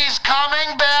 He's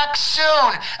coming back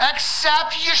soon.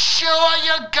 Accept Yeshua,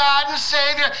 your God and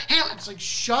Savior. It's like,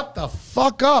 shut the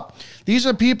fuck up. These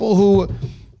are people who,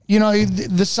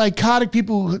 the psychotic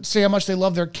people who say how much they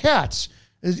love their cats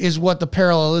is what the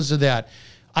parallel is to that.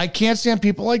 I can't stand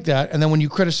people like that. And then when you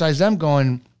criticize them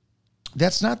going,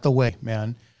 that's not the way,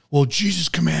 man. Well, Jesus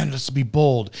commanded us to be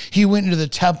bold. He went into the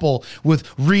temple with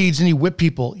reeds and he whipped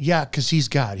people. Yeah, because he's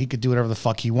God. He could do whatever the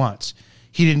fuck he wants.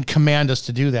 He didn't command us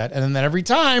to do that. And then every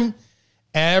time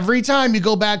you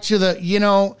go back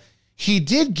to he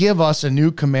did give us a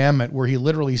new commandment where he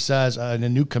literally says, in a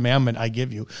new commandment I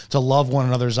give you, to love one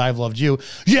another as I've loved you.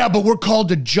 Yeah, but we're called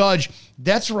to judge.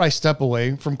 That's where I step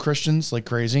away from Christians like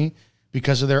crazy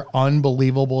because of their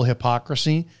unbelievable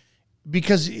hypocrisy.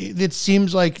 Because it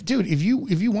seems like, dude, if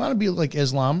you want to be like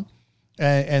Islam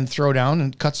and throw down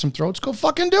and cut some throats, go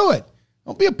fucking do it.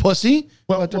 Don't be a pussy.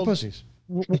 They're pussies.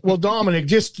 Well, Dominic,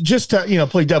 just to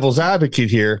play devil's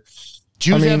advocate here.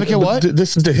 Advocate what?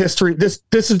 This is the history. This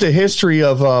is the history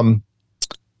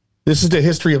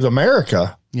of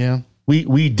America. Yeah,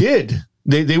 we did.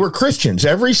 They were Christians.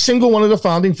 Every single one of the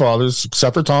founding fathers,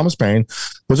 except for Thomas Paine,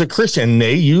 was a Christian.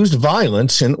 They used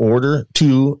violence in order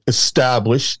to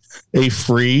establish a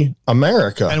free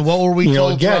America. And what were we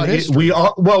told?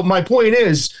 My point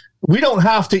is, we don't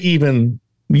have to even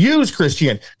use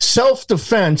Christianity.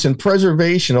 Self-defense and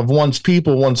preservation of one's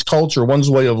people, one's culture, one's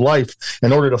way of life.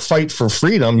 In order to fight for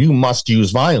freedom, you must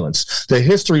use violence. The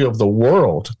history of the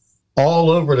world, all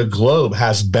over the globe,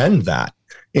 has been that.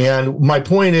 And my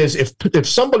point is, if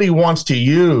somebody wants to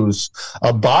use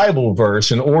a Bible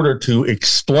verse in order to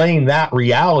explain that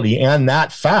reality and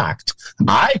that fact,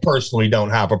 I personally don't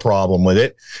have a problem with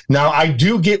it. Now, I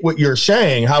do get what you're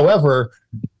saying. However,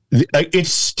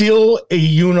 it's still a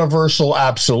universal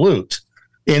absolute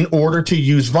in order to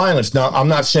use violence. Now, I'm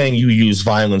not saying you use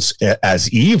violence as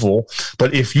evil,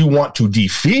 but if you want to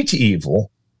defeat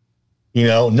evil,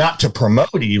 not to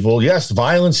promote evil. Yes,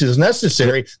 violence is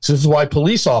necessary. This is why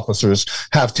police officers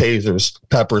have tasers,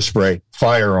 pepper spray,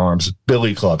 firearms,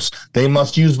 billy clubs. They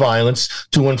must use violence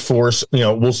to enforce,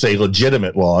 we'll say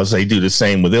legitimate laws. They do the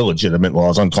same with illegitimate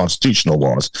laws, unconstitutional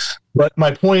laws. But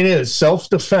my point is,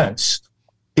 self-defense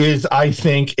is, I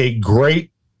think,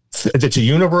 it's a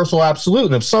universal absolute.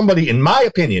 And if somebody,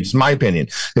 it's my opinion,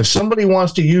 if somebody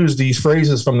wants to use these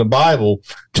phrases from the Bible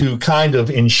to kind of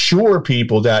ensure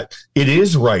people that it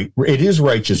is right, it is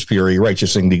righteous fury,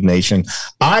 righteous indignation,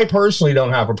 I personally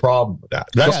don't have a problem with that.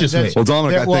 That's just me. Well,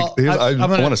 Dominic,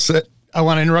 I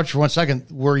want to interrupt you for 1 second.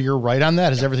 Where you're right on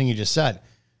that is everything you just said.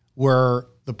 where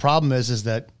the problem is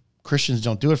that Christians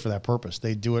don't do it for that purpose.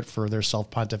 They do it for their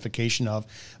self-pontification of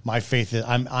my faith.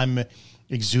 I'm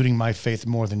exuding my faith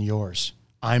more than yours.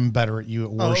 I'm better at you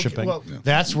at worshiping. Okay. Well,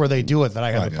 that's where they do it that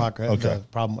I have the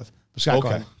problem with. Scott, go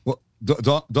ahead. Well,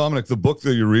 Dominic, the book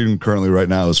that you're reading currently right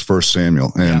now is 1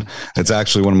 Samuel, and it's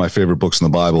actually one of my favorite books in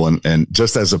the Bible. And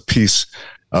just as a piece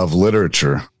of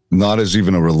literature, not as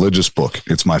even a religious book,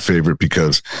 it's my favorite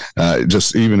because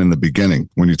just even in the beginning,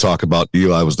 when you talk about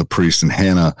Eli was the priest and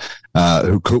Hannah,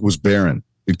 who was barren,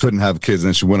 he couldn't have kids, and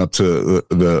then she went up to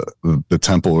the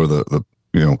temple or the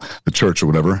church or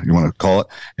whatever you want to call it.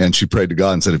 And she prayed to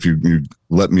God and said, if you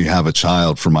let me have a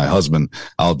child for my husband,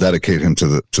 I'll dedicate him to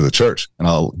the church and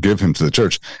I'll give him to the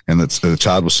church. And the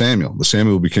child was Samuel. The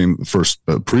Samuel became the first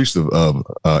priest of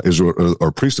Israel,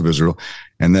 or priest of Israel.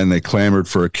 And then they clamored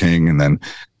for a king. And then,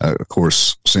 of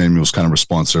course, Samuel's kind of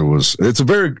response there was, it's a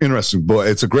very interesting book.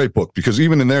 It's a great book because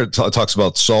even in there, it talks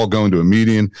about Saul going to a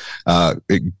meeting,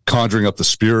 conjuring up the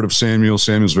spirit of Samuel.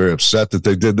 Samuel's very upset that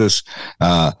they did this.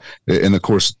 And of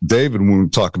course, David, when we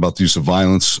talk about the use of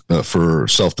violence for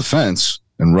self-defense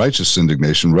and righteous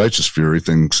indignation, righteous fury,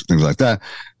 things like that,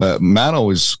 Matt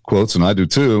always quotes, and I do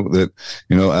too,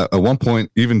 that, at one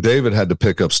point, even David had to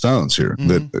pick up stones here.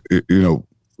 That,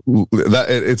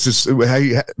 it's just,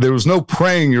 there was no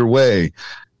praying your way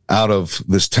out of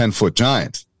this 10-foot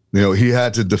giant. He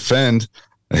had to defend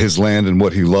his land and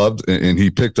what he loved, and he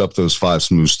picked up those 5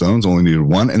 smooth stones, only needed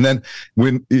one. And then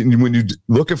when you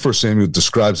look at 1 Samuel, it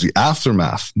describes the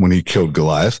aftermath when he killed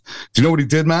Goliath. Do you know what he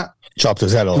did, Matt? Chopped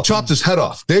his head off. He chopped his head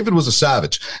off. David was a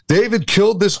savage. David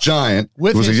killed this giant. He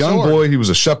was a young sword. boy. He was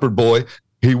a shepherd boy.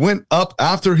 He went up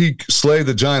after he slayed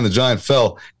the giant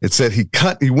fell. It said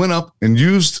he went up and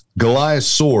used Goliath's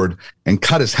sword and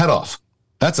cut his head off.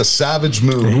 That's a savage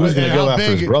move. He was going to go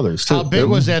after his brothers, too. How big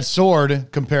was that sword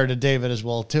compared to David as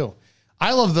well, too?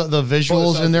 I love the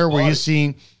visuals in there where you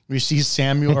see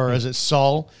Samuel, or is it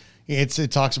Saul?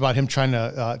 It talks about him trying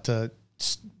to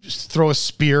throw a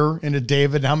spear into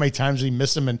David and how many times he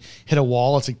missed him and hit a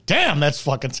wall. It's like, damn, that's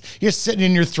fucking... You're sitting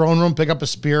in your throne room, pick up a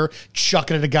spear, chuck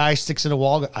it at a guy, sticks in a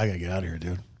wall. I got to get out of here,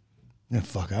 dude. Get the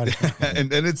fuck out of here.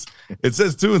 and it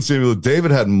says, too, in Samuel, David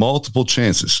had multiple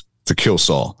chances to kill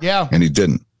Saul. Yeah. And he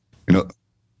didn't.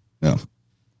 Yeah.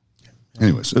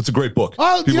 Anyways, it's a great book.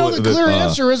 Oh, the clear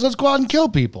answer is let's go out and kill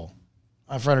people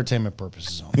for entertainment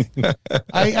purposes only.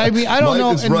 I mean, I don't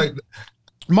know.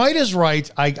 Might is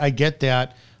right. I get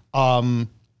that.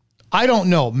 I don't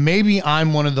know. Maybe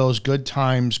I'm one of those good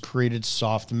times created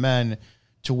soft men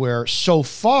to where so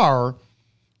far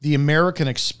the American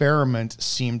experiment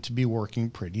seemed to be working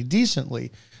pretty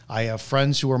decently. I have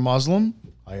friends who are Muslim.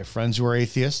 I have friends who are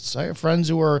atheists. I have friends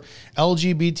who are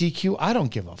LGBTQ. I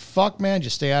don't give a fuck, man.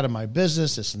 Just stay out of my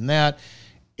business, this and that.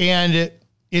 And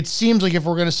it seems like if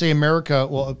we're going to say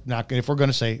America, if we're going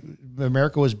to say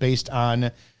America was based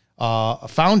on,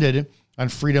 founded on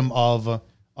freedom of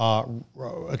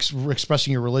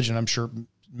expressing your religion. I'm sure,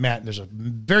 Matt, there's a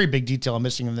very big detail I'm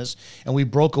missing in this. And we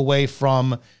broke away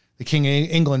from the King of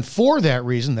England for that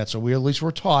reason. That's what we at least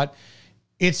were taught.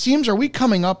 It seems, are we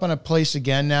coming up on a place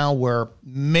again now where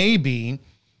maybe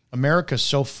America's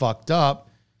so fucked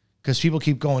up because people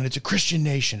keep going, it's a Christian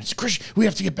nation. It's a Christian. We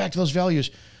have to get back to those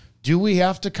values. Do we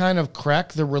have to kind of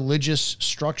crack the religious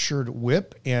structured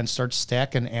whip and start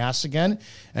stacking ass again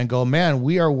and go, man,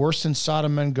 we are worse than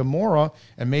Sodom and Gomorrah,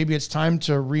 and maybe it's time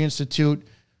to reinstitute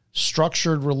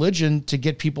structured religion to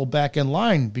get people back in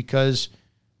line because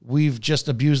we've just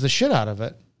abused the shit out of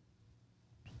it?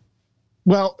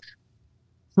 Well,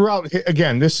 throughout,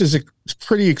 again, this is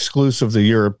pretty exclusive to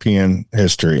European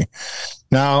history.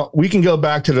 Now, we can go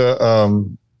back to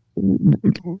the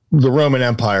Roman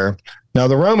Empire. Now,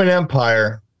 the Roman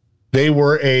Empire, they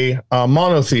were a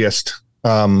monotheist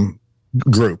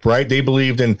group, right? They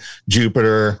believed in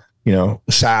Jupiter,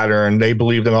 Saturn. They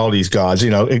believed in all these gods,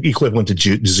 equivalent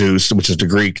to Zeus, which is the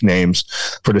Greek names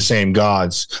for the same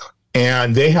gods.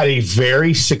 And they had a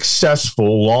very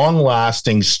successful,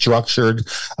 long-lasting, structured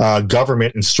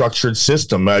government and structured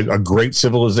system, a great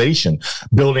civilization,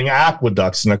 building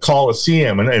aqueducts and a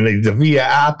Colosseum and the Via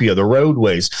Appia, the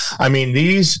roadways. I mean,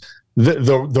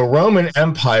 the Roman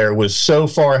Empire was so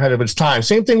far ahead of its time.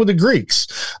 Same thing with the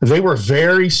Greeks. They were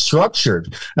very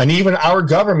structured. And even our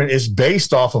government is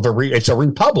based off of it's a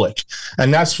republic.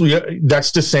 And that's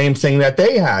the same thing that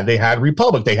they had. They had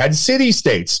republic. They had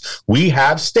city-states. We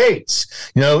have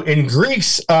states. In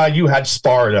Greece, you had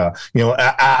Sparta,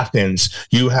 Athens,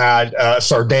 you had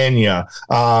Sardinia,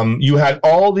 you had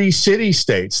all these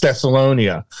city-states,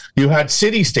 Thessalonica. You had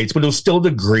city-states, but it was still the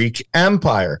Greek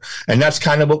Empire. And that's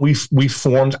kind of what we we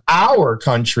formed our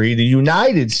country, the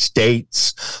United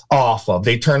States, off of.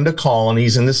 They turned the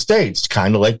colonies in the States,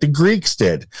 kind of like the Greeks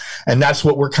did. And that's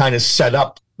what we're kind of set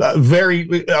up.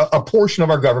 A portion of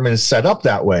our government is set up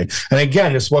that way. And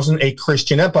again, this wasn't a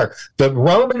Christian empire. The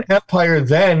Roman Empire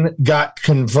then got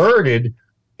converted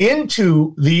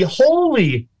into the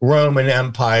Holy Roman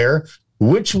Empire,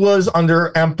 which was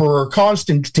under Emperor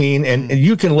Constantine. And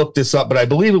you can look this up, but I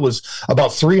believe it was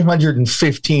about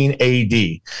 315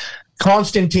 AD.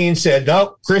 Constantine said,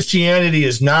 no, Christianity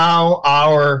is now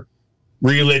our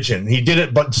religion. He did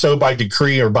it, but so by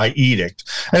decree or by edict.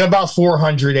 And about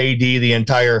 400 AD, the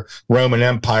entire Roman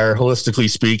Empire, holistically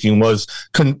speaking, was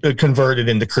converted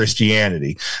into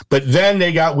Christianity. But then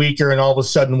they got weaker, and all of a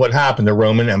sudden, what happened? The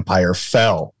Roman Empire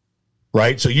fell.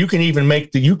 Right, so you can even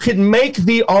make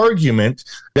the argument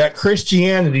that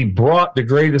Christianity brought the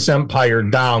greatest empire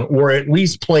down, or at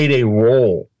least played a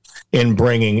role in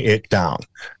bringing it down.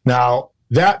 Now,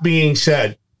 that being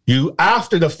said,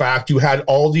 after the fact, you had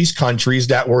all these countries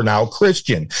that were now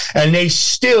Christian, and they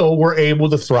still were able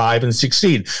to thrive and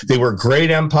succeed. They were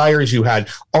great empires. You had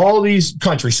all these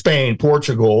countries, Spain,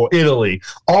 Portugal, Italy,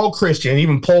 all Christian,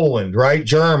 even Poland, right?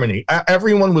 Germany.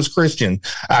 Everyone was Christian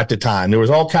at the time. There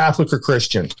was all Catholic or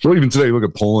Christian. Well, even today, you look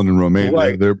at Poland and Romania,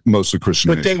 right. They're mostly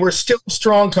Christian. But they were still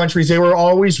strong countries. They were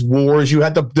always wars. You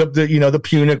had the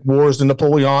Punic Wars, the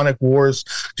Napoleonic Wars.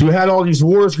 So you had all these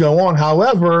wars go on.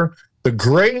 However, the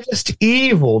greatest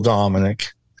evil,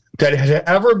 Dominic, that had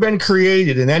ever been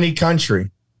created in any country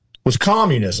was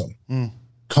communism.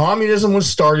 Communism was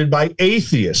started by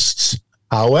atheists.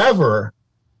 However,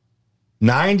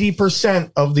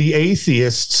 90% of the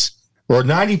atheists, or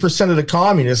 90% of the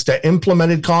communists that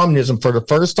implemented communism for the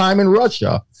first time in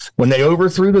Russia, when they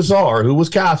overthrew the Tsar, who was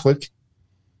Catholic,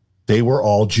 they were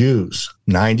all Jews,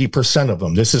 90% of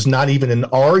them. This is not even an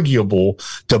arguable,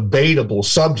 debatable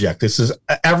subject.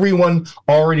 Everyone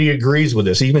already agrees with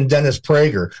this. Even Dennis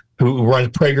Prager, who runs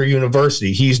Prager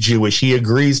University, he's Jewish. He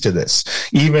agrees to this.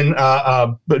 Even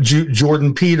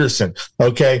Jordan Peterson,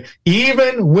 okay?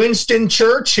 Even Winston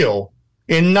Churchill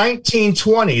in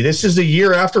 1920, this is the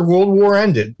year after World War I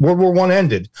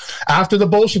ended, after the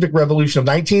Bolshevik Revolution of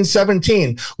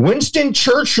 1917, Winston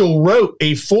Churchill wrote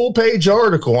a full-page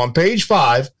article on page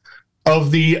 5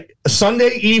 of the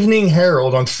Sunday Evening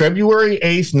Herald on February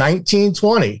 8th,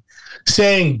 1920,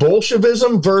 saying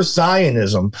Bolshevism versus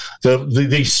Zionism,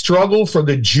 the struggle for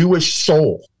the Jewish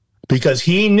soul, because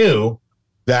he knew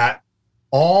that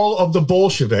all of the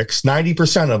Bolsheviks,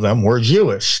 90% of them, were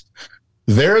Jewish.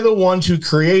 They're the ones who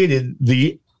created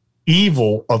the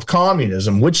evil of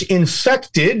communism, which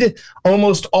infected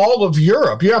almost all of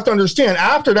Europe. You have to understand,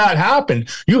 after that happened,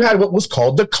 you had what was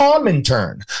called the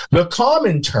Comintern. The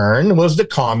Comintern was the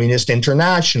Communist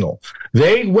International.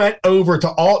 They went over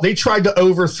to they tried to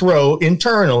overthrow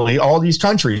internally all these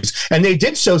countries, and they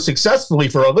did so successfully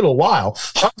for a little while.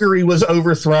 Hungary was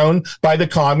overthrown by the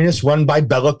communists run by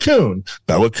Bela Kun.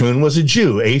 Bela Kun was a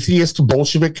Jew, atheist,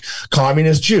 Bolshevik,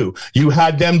 communist Jew. You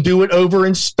had them do it over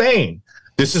in Spain.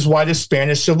 This is why the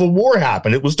Spanish Civil War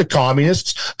happened. It was the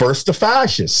communists versus the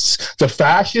fascists. The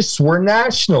fascists were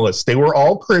nationalists. They were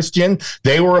all Christian.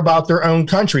 They were about their own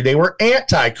country. They were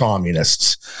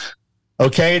anti-communists.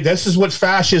 Okay, this is what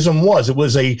fascism was.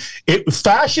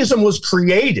 Fascism was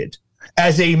created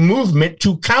as a movement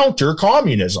to counter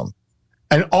communism.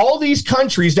 And all these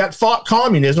countries that fought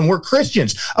communism were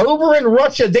Christians. Over in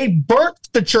Russia, they burnt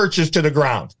the churches to the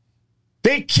ground.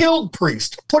 They killed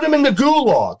priests, put them in the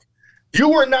gulag. You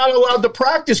were not allowed to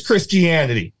practice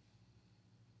Christianity.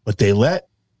 But they let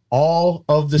all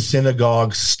of the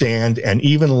synagogues stand, and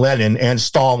even Lenin and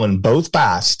Stalin both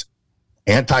passed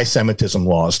anti-Semitism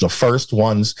laws. The first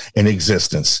ones in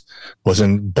existence was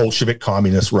in Bolshevik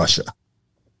communist Russia,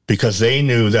 because they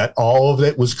knew that all of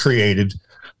it was created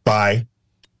by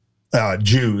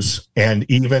Jews and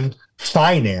even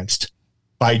financed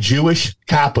by Jewish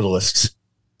capitalists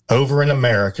over in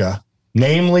America,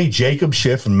 namely Jacob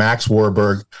Schiff and Max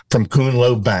Warburg from Kuhn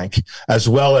Loeb Bank, as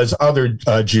well as other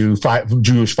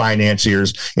Jewish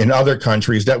financiers in other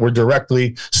countries that were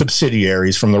directly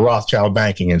subsidiaries from the Rothschild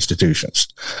banking institutions.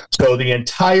 So the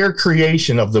entire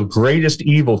creation of the greatest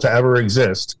evil to ever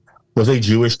exist was a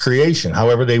Jewish creation.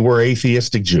 However, they were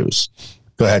atheistic Jews.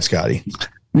 Go ahead, Scotty.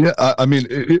 Yeah, I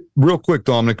mean, real quick,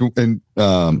 Dominic, and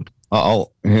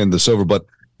I'll hand this over, but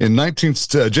in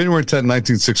January 10,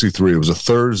 1963, it was a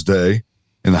Thursday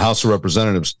in the House of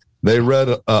Representatives. They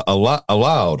read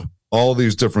aloud all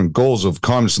these different goals of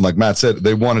communists. And like Matt said,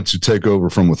 they wanted to take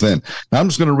over from within. Now, I'm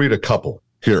just going to read a couple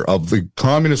here of the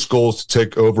communist goals to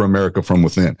take over America from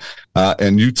within.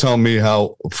 And you tell me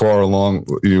how far along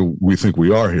we think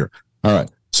we are here. All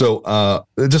right. So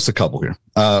just a couple here.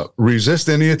 Resist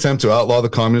any attempt to outlaw the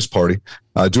Communist Party.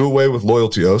 Do away with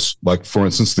loyalty oaths, like, for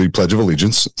instance, the Pledge of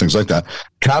Allegiance, things like that.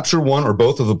 Capture one or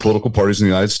both of the political parties in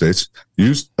the United States.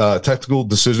 Use technical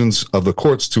decisions of the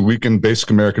courts to weaken basic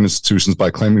American institutions by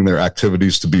claiming their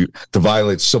activities to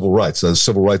violate civil rights. The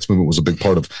civil rights movement was a big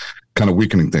part of kind of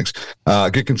weakening things.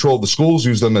 Get control of the schools,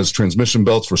 use them as transmission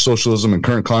belts for socialism and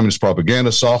current communist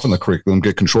propaganda, soften the curriculum,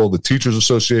 get control of the Teachers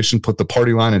Association, put the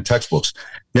party line in textbooks,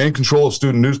 gain control of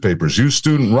student newspapers, use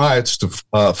student riots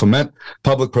to foment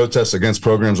public protests against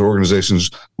programs or organizations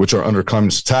which are under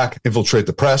communist attack, infiltrate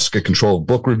the press, get control of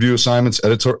book review assignments,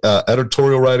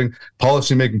 editorial writing,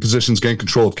 policy-making positions, gain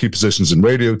control of key positions in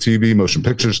radio, TV, motion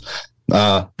pictures,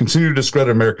 continue to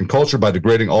discredit American culture by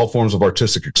degrading all forms of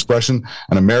artistic expression.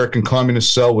 An American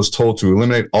communist cell was told to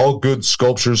eliminate all good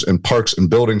sculptures and parks and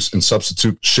buildings and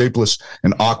substitute shapeless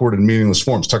and awkward and meaningless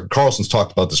forms. Tucker Carlson's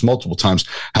talked about this multiple times,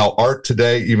 how art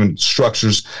today, even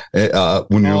structures,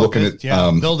 when you're looking at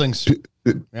buildings.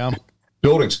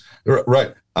 Buildings,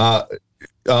 right.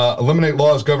 Eliminate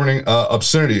laws governing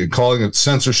obscenity and calling it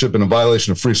censorship and a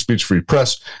violation of free speech, free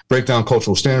press, break down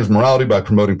cultural standards, morality by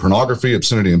promoting pornography,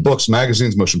 obscenity in books,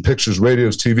 magazines, motion pictures,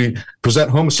 radios, TV, present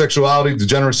homosexuality,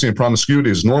 degeneracy, and promiscuity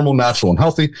as normal, natural, and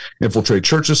healthy, infiltrate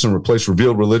churches and replace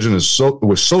revealed religion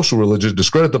with social religion,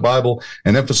 discredit the Bible,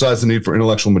 and emphasize the need for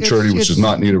intellectual maturity, which does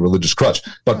not need a religious crutch.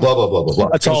 But blah, blah, blah, blah, blah.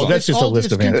 That's just a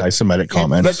list of anti-Semitic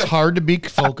comments. It's hard to be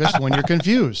focused when you're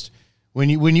confused. When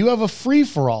you have a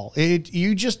free-for-all,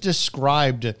 you just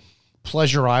described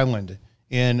Pleasure Island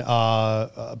in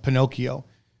Pinocchio,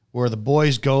 where the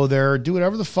boys go there, do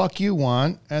whatever the fuck you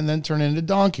want, and then turn into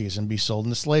donkeys and be sold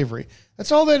into slavery.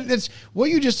 That's all that. It's what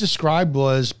you just described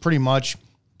was pretty much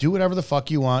do whatever the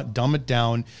fuck you want, dumb it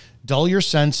down, dull your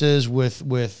senses with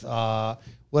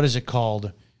what is it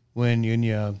called when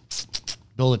you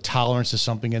build a tolerance to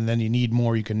something and then you need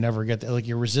more, you can never get that. Like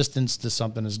your resistance to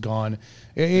something is gone.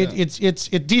 It's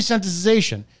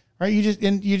desensitization, right?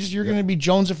 You're going to be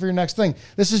jonesing for your next thing.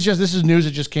 This is news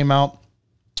that just came out.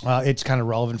 It's kind of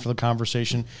relevant for the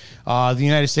conversation. The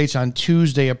United States on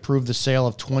Tuesday approved the sale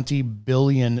of $20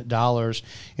 billion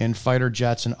in fighter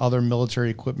jets and other military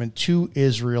equipment to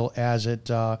Israel as it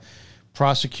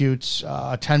prosecutes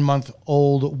a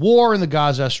 10-month-old war in the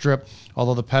Gaza Strip,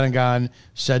 although the Pentagon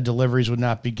said deliveries would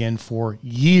not begin for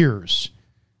years.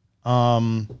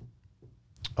 Okay.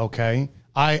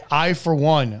 I, for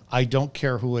one, I don't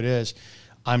care who it is.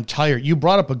 I'm tired. You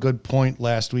brought up a good point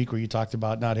last week where you talked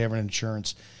about not having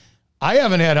insurance. I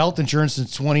haven't had health insurance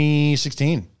since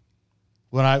 2016.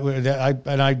 When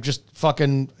I just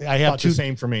fucking I have the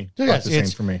same for me. Yes, the same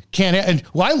for me.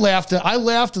 I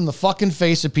laughed in the fucking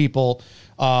face of people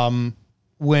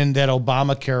when that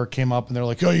Obamacare came up and they're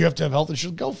like, oh, you have to have health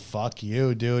insurance. Go fuck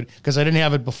you, dude. Because I didn't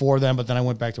have it before then, but then I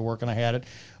went back to work and I had it.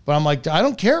 But I'm like, I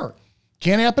don't care.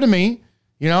 Can't happen to me.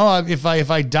 You know, if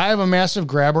I die of a massive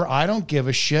grabber, I don't give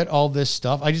a shit. All this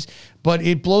stuff, but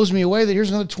it blows me away that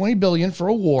here's another $20 billion for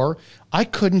a war I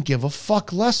couldn't give a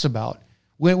fuck less about.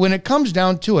 When it comes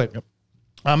down to it, yep.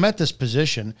 I'm at this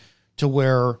position to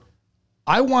where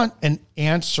I want an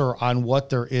answer on what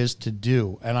there is to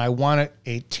do, and I want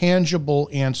a tangible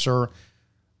answer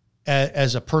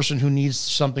as a person who needs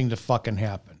something to fucking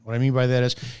happen. What I mean by that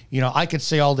is, I could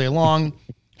say all day long,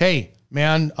 hey,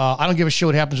 man, I don't give a shit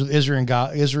what happens with Israel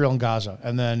and Gaza.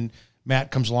 And then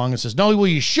Matt comes along and says, no, well,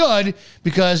 you should,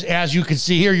 because as you can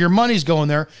see here, your money's going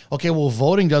there. Okay, well,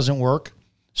 voting doesn't work.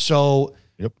 So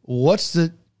what's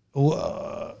the...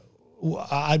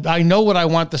 I know what I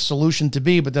want the solution to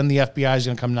be, but then the FBI is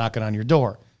going to come knocking on your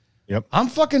door. Yep. I'm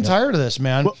fucking tired of this,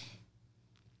 man.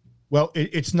 Well,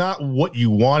 it's not what you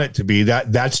want it to be.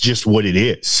 That's just what it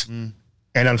is. And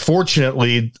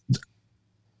unfortunately...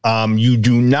 you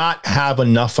do not have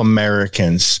enough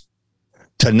Americans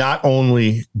to not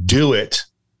only do it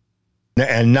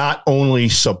and not only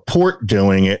support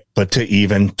doing it, but to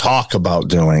even talk about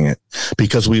doing it.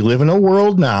 Because we live in a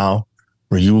world now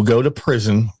where you will go to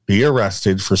prison, be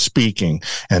arrested for speaking.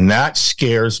 And that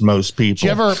scares most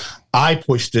people. I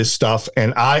push this stuff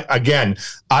and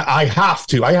I have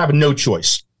to. I have no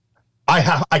choice.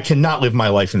 I cannot live my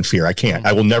life in fear. I can't.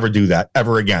 I will never do that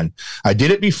ever again. I did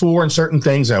it before in certain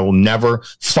things. I will never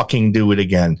fucking do it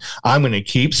again. I'm going to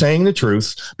keep saying the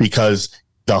truth because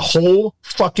the whole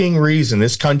fucking reason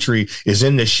this country is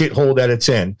in the shithole that it's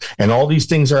in and all these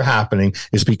things are happening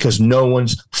is because no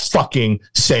one's fucking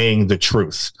saying the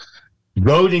truth.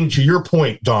 Voting, to your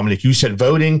point, Dominic, you said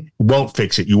voting won't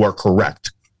fix it. You are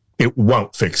correct. It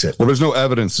won't fix it. Well, there's no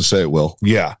evidence to say it will.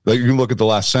 Yeah. Like you can look at the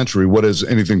last century. What has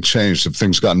anything changed? Have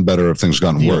things gotten better? Have things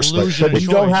gotten worse? But you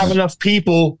don't have enough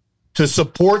people to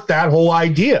support that whole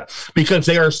idea because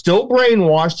they are still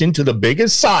brainwashed into the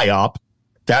biggest psyop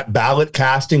that ballot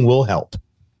casting will help.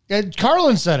 And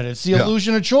Carlin said it. It's the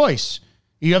illusion of choice.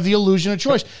 You have the illusion of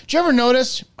choice. Did you ever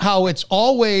notice how it's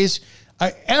always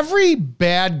every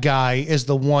bad guy is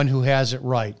the one who has it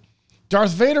right?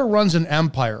 Darth Vader runs an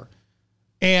empire.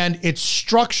 And it's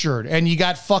structured, and you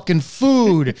got fucking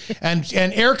food and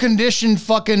air conditioned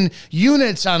fucking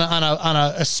units on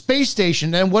a space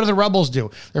station. And what do the rebels do?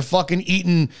 They're fucking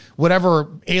eating whatever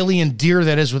alien deer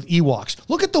that is with Ewoks.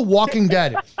 Look at The Walking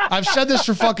Dead. I've said this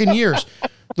for fucking years.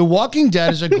 The Walking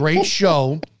Dead is a great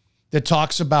show that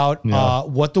talks about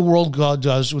what the world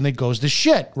does when it goes to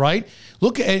shit. Right?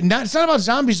 Look, it's not about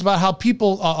zombies. It's about how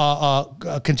people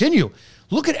continue.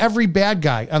 Look at every bad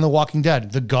guy on The Walking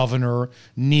Dead. The governor,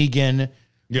 Negan.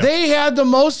 Yeah. They had the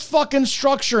most fucking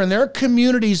structure and their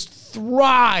communities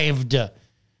thrived.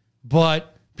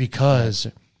 But because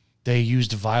they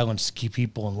used violence to keep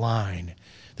people in line,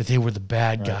 that they were the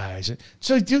bad guys.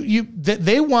 So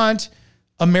they want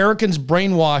Americans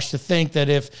brainwashed to think that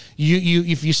if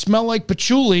you smell like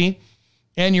patchouli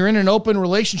and you're in an open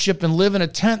relationship and live in a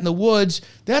tent in the woods,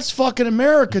 that's fucking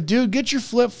America, dude. Get your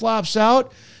flip-flops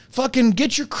out. Fucking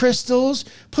get your crystals,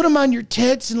 put them on your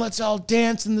tits, and let's all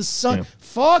dance in the sun. Yeah.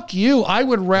 Fuck you. I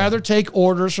would rather take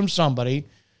orders from somebody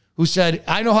who said,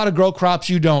 I know how to grow crops,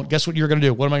 you don't. Guess what you're going to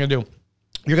do? What am I going to do?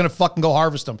 You're going to fucking go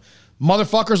harvest them.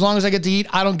 Motherfucker, as long as I get to eat,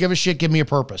 I don't give a shit. Give me a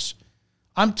purpose.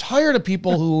 I'm tired of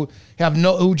people who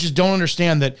just don't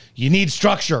understand that you need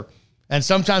structure. And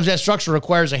sometimes that structure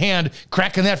requires a hand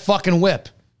cracking that fucking whip.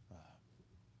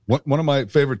 One of my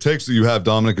favorite takes that you have,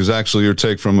 Dominic, is actually your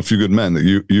take from A Few Good Men.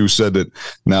 That you said that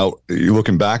now you're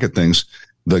looking back at things,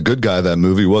 the good guy of that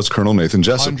movie was Colonel Nathan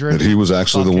Jessup. That he was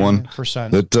actually the one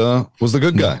that was the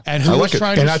good guy. And who was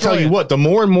trying to I tell you what, the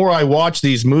more and more I watch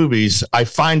these movies, I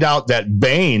find out that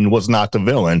Bane was not the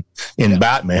villain in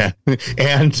Batman,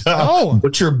 and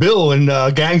Butcher Bill in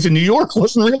Gangs in New York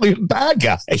wasn't really a bad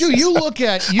guy. Dude,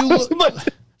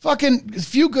 fucking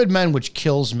Few Good Men, which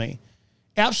kills me.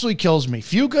 Absolutely kills me.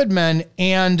 Few Good Men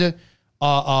and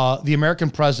The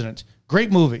American President. Great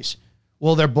movies.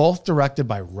 Well, they're both directed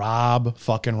by Rob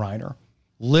fucking Reiner.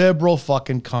 Liberal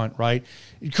fucking cunt, right?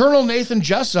 Colonel Nathan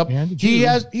Jessup, he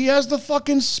has the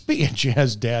fucking speech. He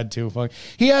has dad too.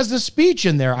 He has the speech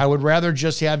in there. I would rather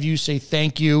just have you say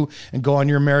thank you and go on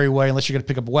your merry way unless you're going to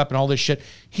pick up a weapon, all this shit.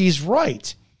 He's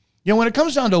right. You know, when it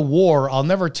comes down to war, I'll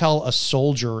never tell a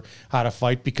soldier how to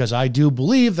fight because I do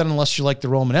believe that unless you're like the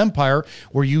Roman Empire,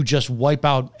 where you just wipe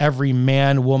out every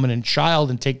man, woman, and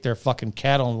child and take their fucking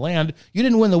cattle and land, you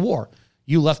didn't win the war.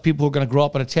 You left people who are going to grow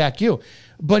up and attack you.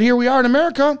 But here we are in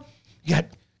America. You got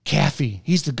Caffey.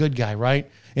 He's the good guy, right?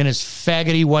 In his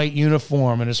faggoty white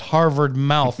uniform and his Harvard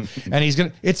mouth.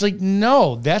 And it's like,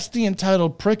 no, that's the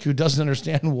entitled prick who doesn't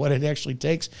understand what it actually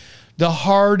takes. The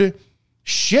hard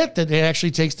shit that it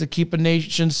actually takes to keep a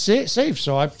nation safe.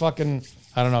 So I don't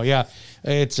know. Yeah.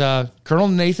 It's Colonel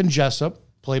Nathan Jessup,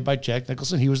 played by Jack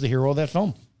Nicholson. He was the hero of that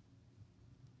film.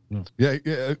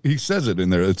 Yeah, he says it in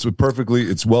there. It's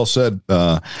well said.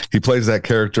 He plays that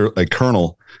character, a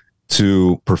colonel,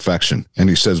 to perfection. And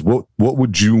he says, what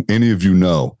would any of you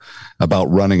know about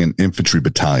running an infantry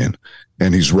battalion?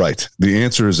 And he's right. The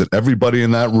answer is that everybody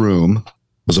in that room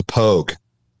was a pogue.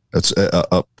 That's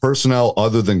a personnel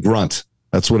other than grunt.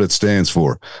 That's what it stands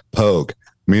for. Pogue,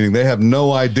 meaning they have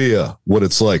no idea what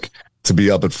it's like to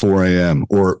be up at 4 a.m.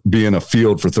 or be in a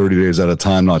field for 30 days at a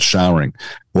time, not showering,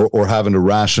 or having to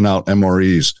ration out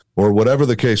MREs, or whatever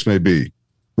the case may be,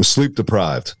 with sleep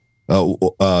deprived,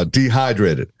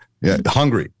 dehydrated,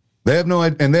 hungry. They have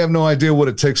no idea what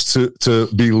it takes to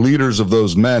be leaders of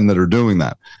those men that are doing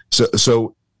that.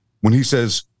 So when he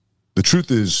says, the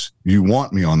truth is, you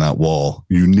want me on that wall,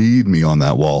 you need me on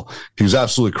that wall, he's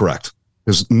absolutely correct.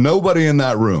 There's nobody in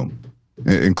that room,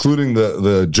 including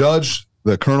the judge,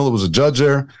 the colonel that was a judge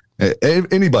there,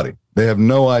 anybody. They have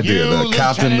no idea. The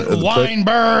captain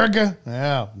Weinberg.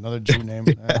 Yeah, another Jew name.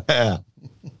 Yeah.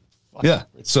 Yeah.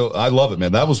 So I love it,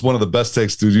 man. That was one of the best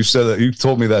takes, dude. You said that. You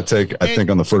told me that take, I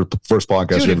think, on the first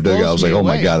podcast you ever did. I was like, oh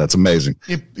my God, that's amazing.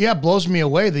 It blows me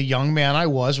away. The young man I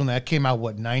was when that came out,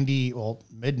 mid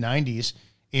 90s.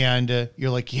 And you're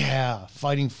like, yeah,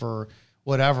 fighting for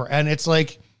whatever. And it's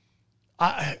like,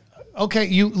 okay,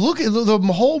 you look at the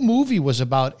whole movie was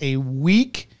about a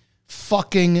weak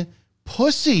fucking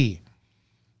pussy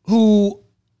who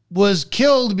was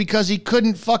killed because he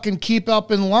couldn't fucking keep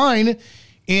up in line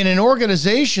in an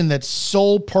organization that's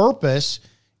sole purpose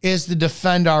is to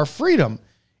defend our freedom.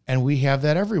 And we have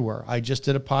that everywhere. I just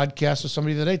did a podcast with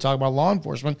somebody today talking about law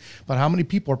enforcement, about how many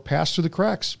people are passed through the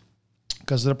cracks.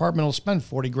 because the department will spend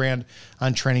 40 grand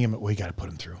on training him. We got to put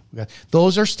him through.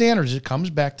 Those are standards. It comes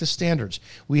back to standards.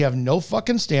 We have no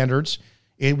fucking standards.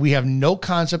 We have no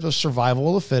concept of survival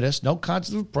of the fittest, no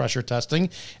concept of pressure testing,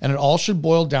 and it all should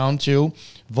boil down to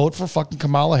vote for fucking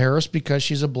Kamala Harris because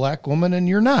she's a black woman and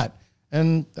you're not.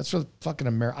 And that's what fucking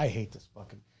America. I hate this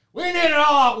fucking. We need an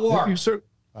all-out war.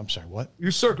 I'm sorry, what?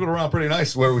 You circled around pretty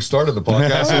nice where we started the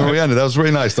podcast and where we ended. That was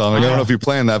really nice, Tom. I don't know if you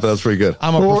planned that, but that's pretty good.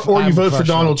 Or you vote for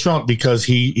Donald Trump because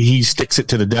he sticks it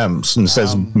to the Dems and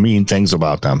says mean things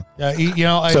about them.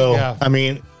 Yeah, I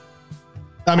mean,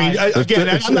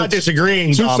 again, I'm not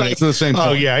disagreeing. Two sides of the same coin.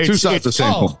 Oh, yeah. Two sides of the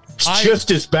same coin. It's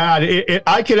just as bad.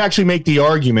 I could actually make the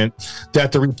argument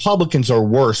that the Republicans are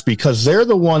worse because they're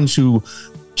the ones who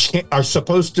are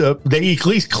supposed to, they at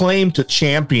least claim to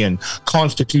champion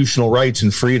constitutional rights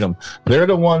and freedom. They're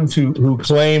the ones who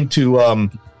claim to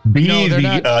be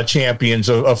the champions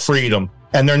of freedom.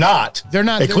 And they're not. They're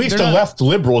not. At least the left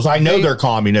liberals, I know they're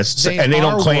communists, and they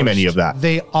don't claim any of that.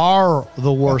 They are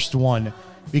the worst one.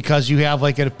 Because you have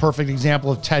like a perfect example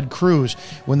of Ted Cruz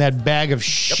when that bag of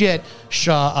shit,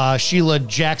 Sheila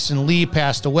Jackson Lee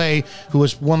passed away, who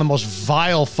was one of the most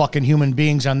vile fucking human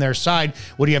beings on their side.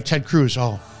 What do you have, Ted Cruz?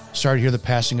 Oh, sorry to hear the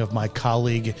passing of my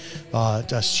colleague,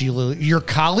 Sheila. Your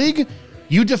colleague?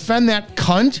 You defend that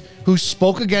cunt who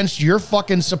spoke against your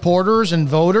fucking supporters and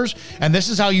voters, and this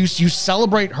is how you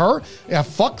celebrate her? Yeah,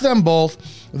 fuck them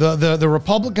both. The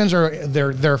Republicans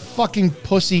they're fucking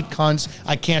pussy cunts.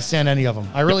 I can't stand any of them.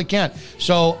 I really can't.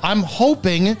 So I'm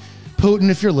hoping, Putin,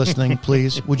 if you're listening,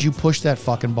 please, would you push that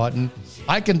fucking button?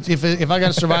 I can, if I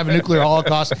got to survive a nuclear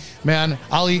holocaust, man,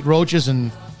 I'll eat roaches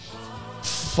and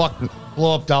fuck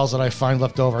blow up dolls that I find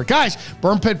left over. Guys,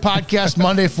 Burn Pit Podcast,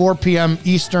 Monday, 4 p.m.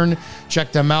 Eastern.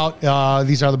 Check them out.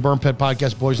 These are the Burn Pit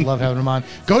Podcast boys. Love having them on.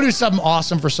 Go do something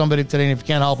awesome for somebody today, and if you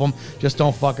can't help them, just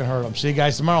don't fucking hurt them. See you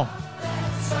guys tomorrow.